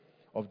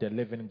of the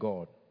living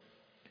God.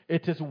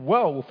 It is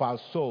well with our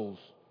souls.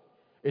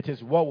 It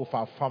is well with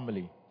our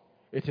family.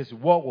 It is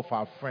well with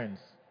our friends.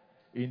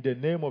 In the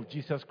name of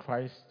Jesus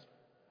Christ,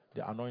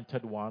 the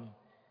Anointed One,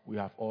 we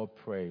have all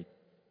prayed.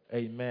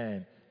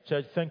 Amen.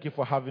 Church, thank you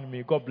for having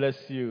me. God bless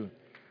you.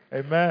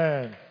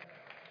 Amen.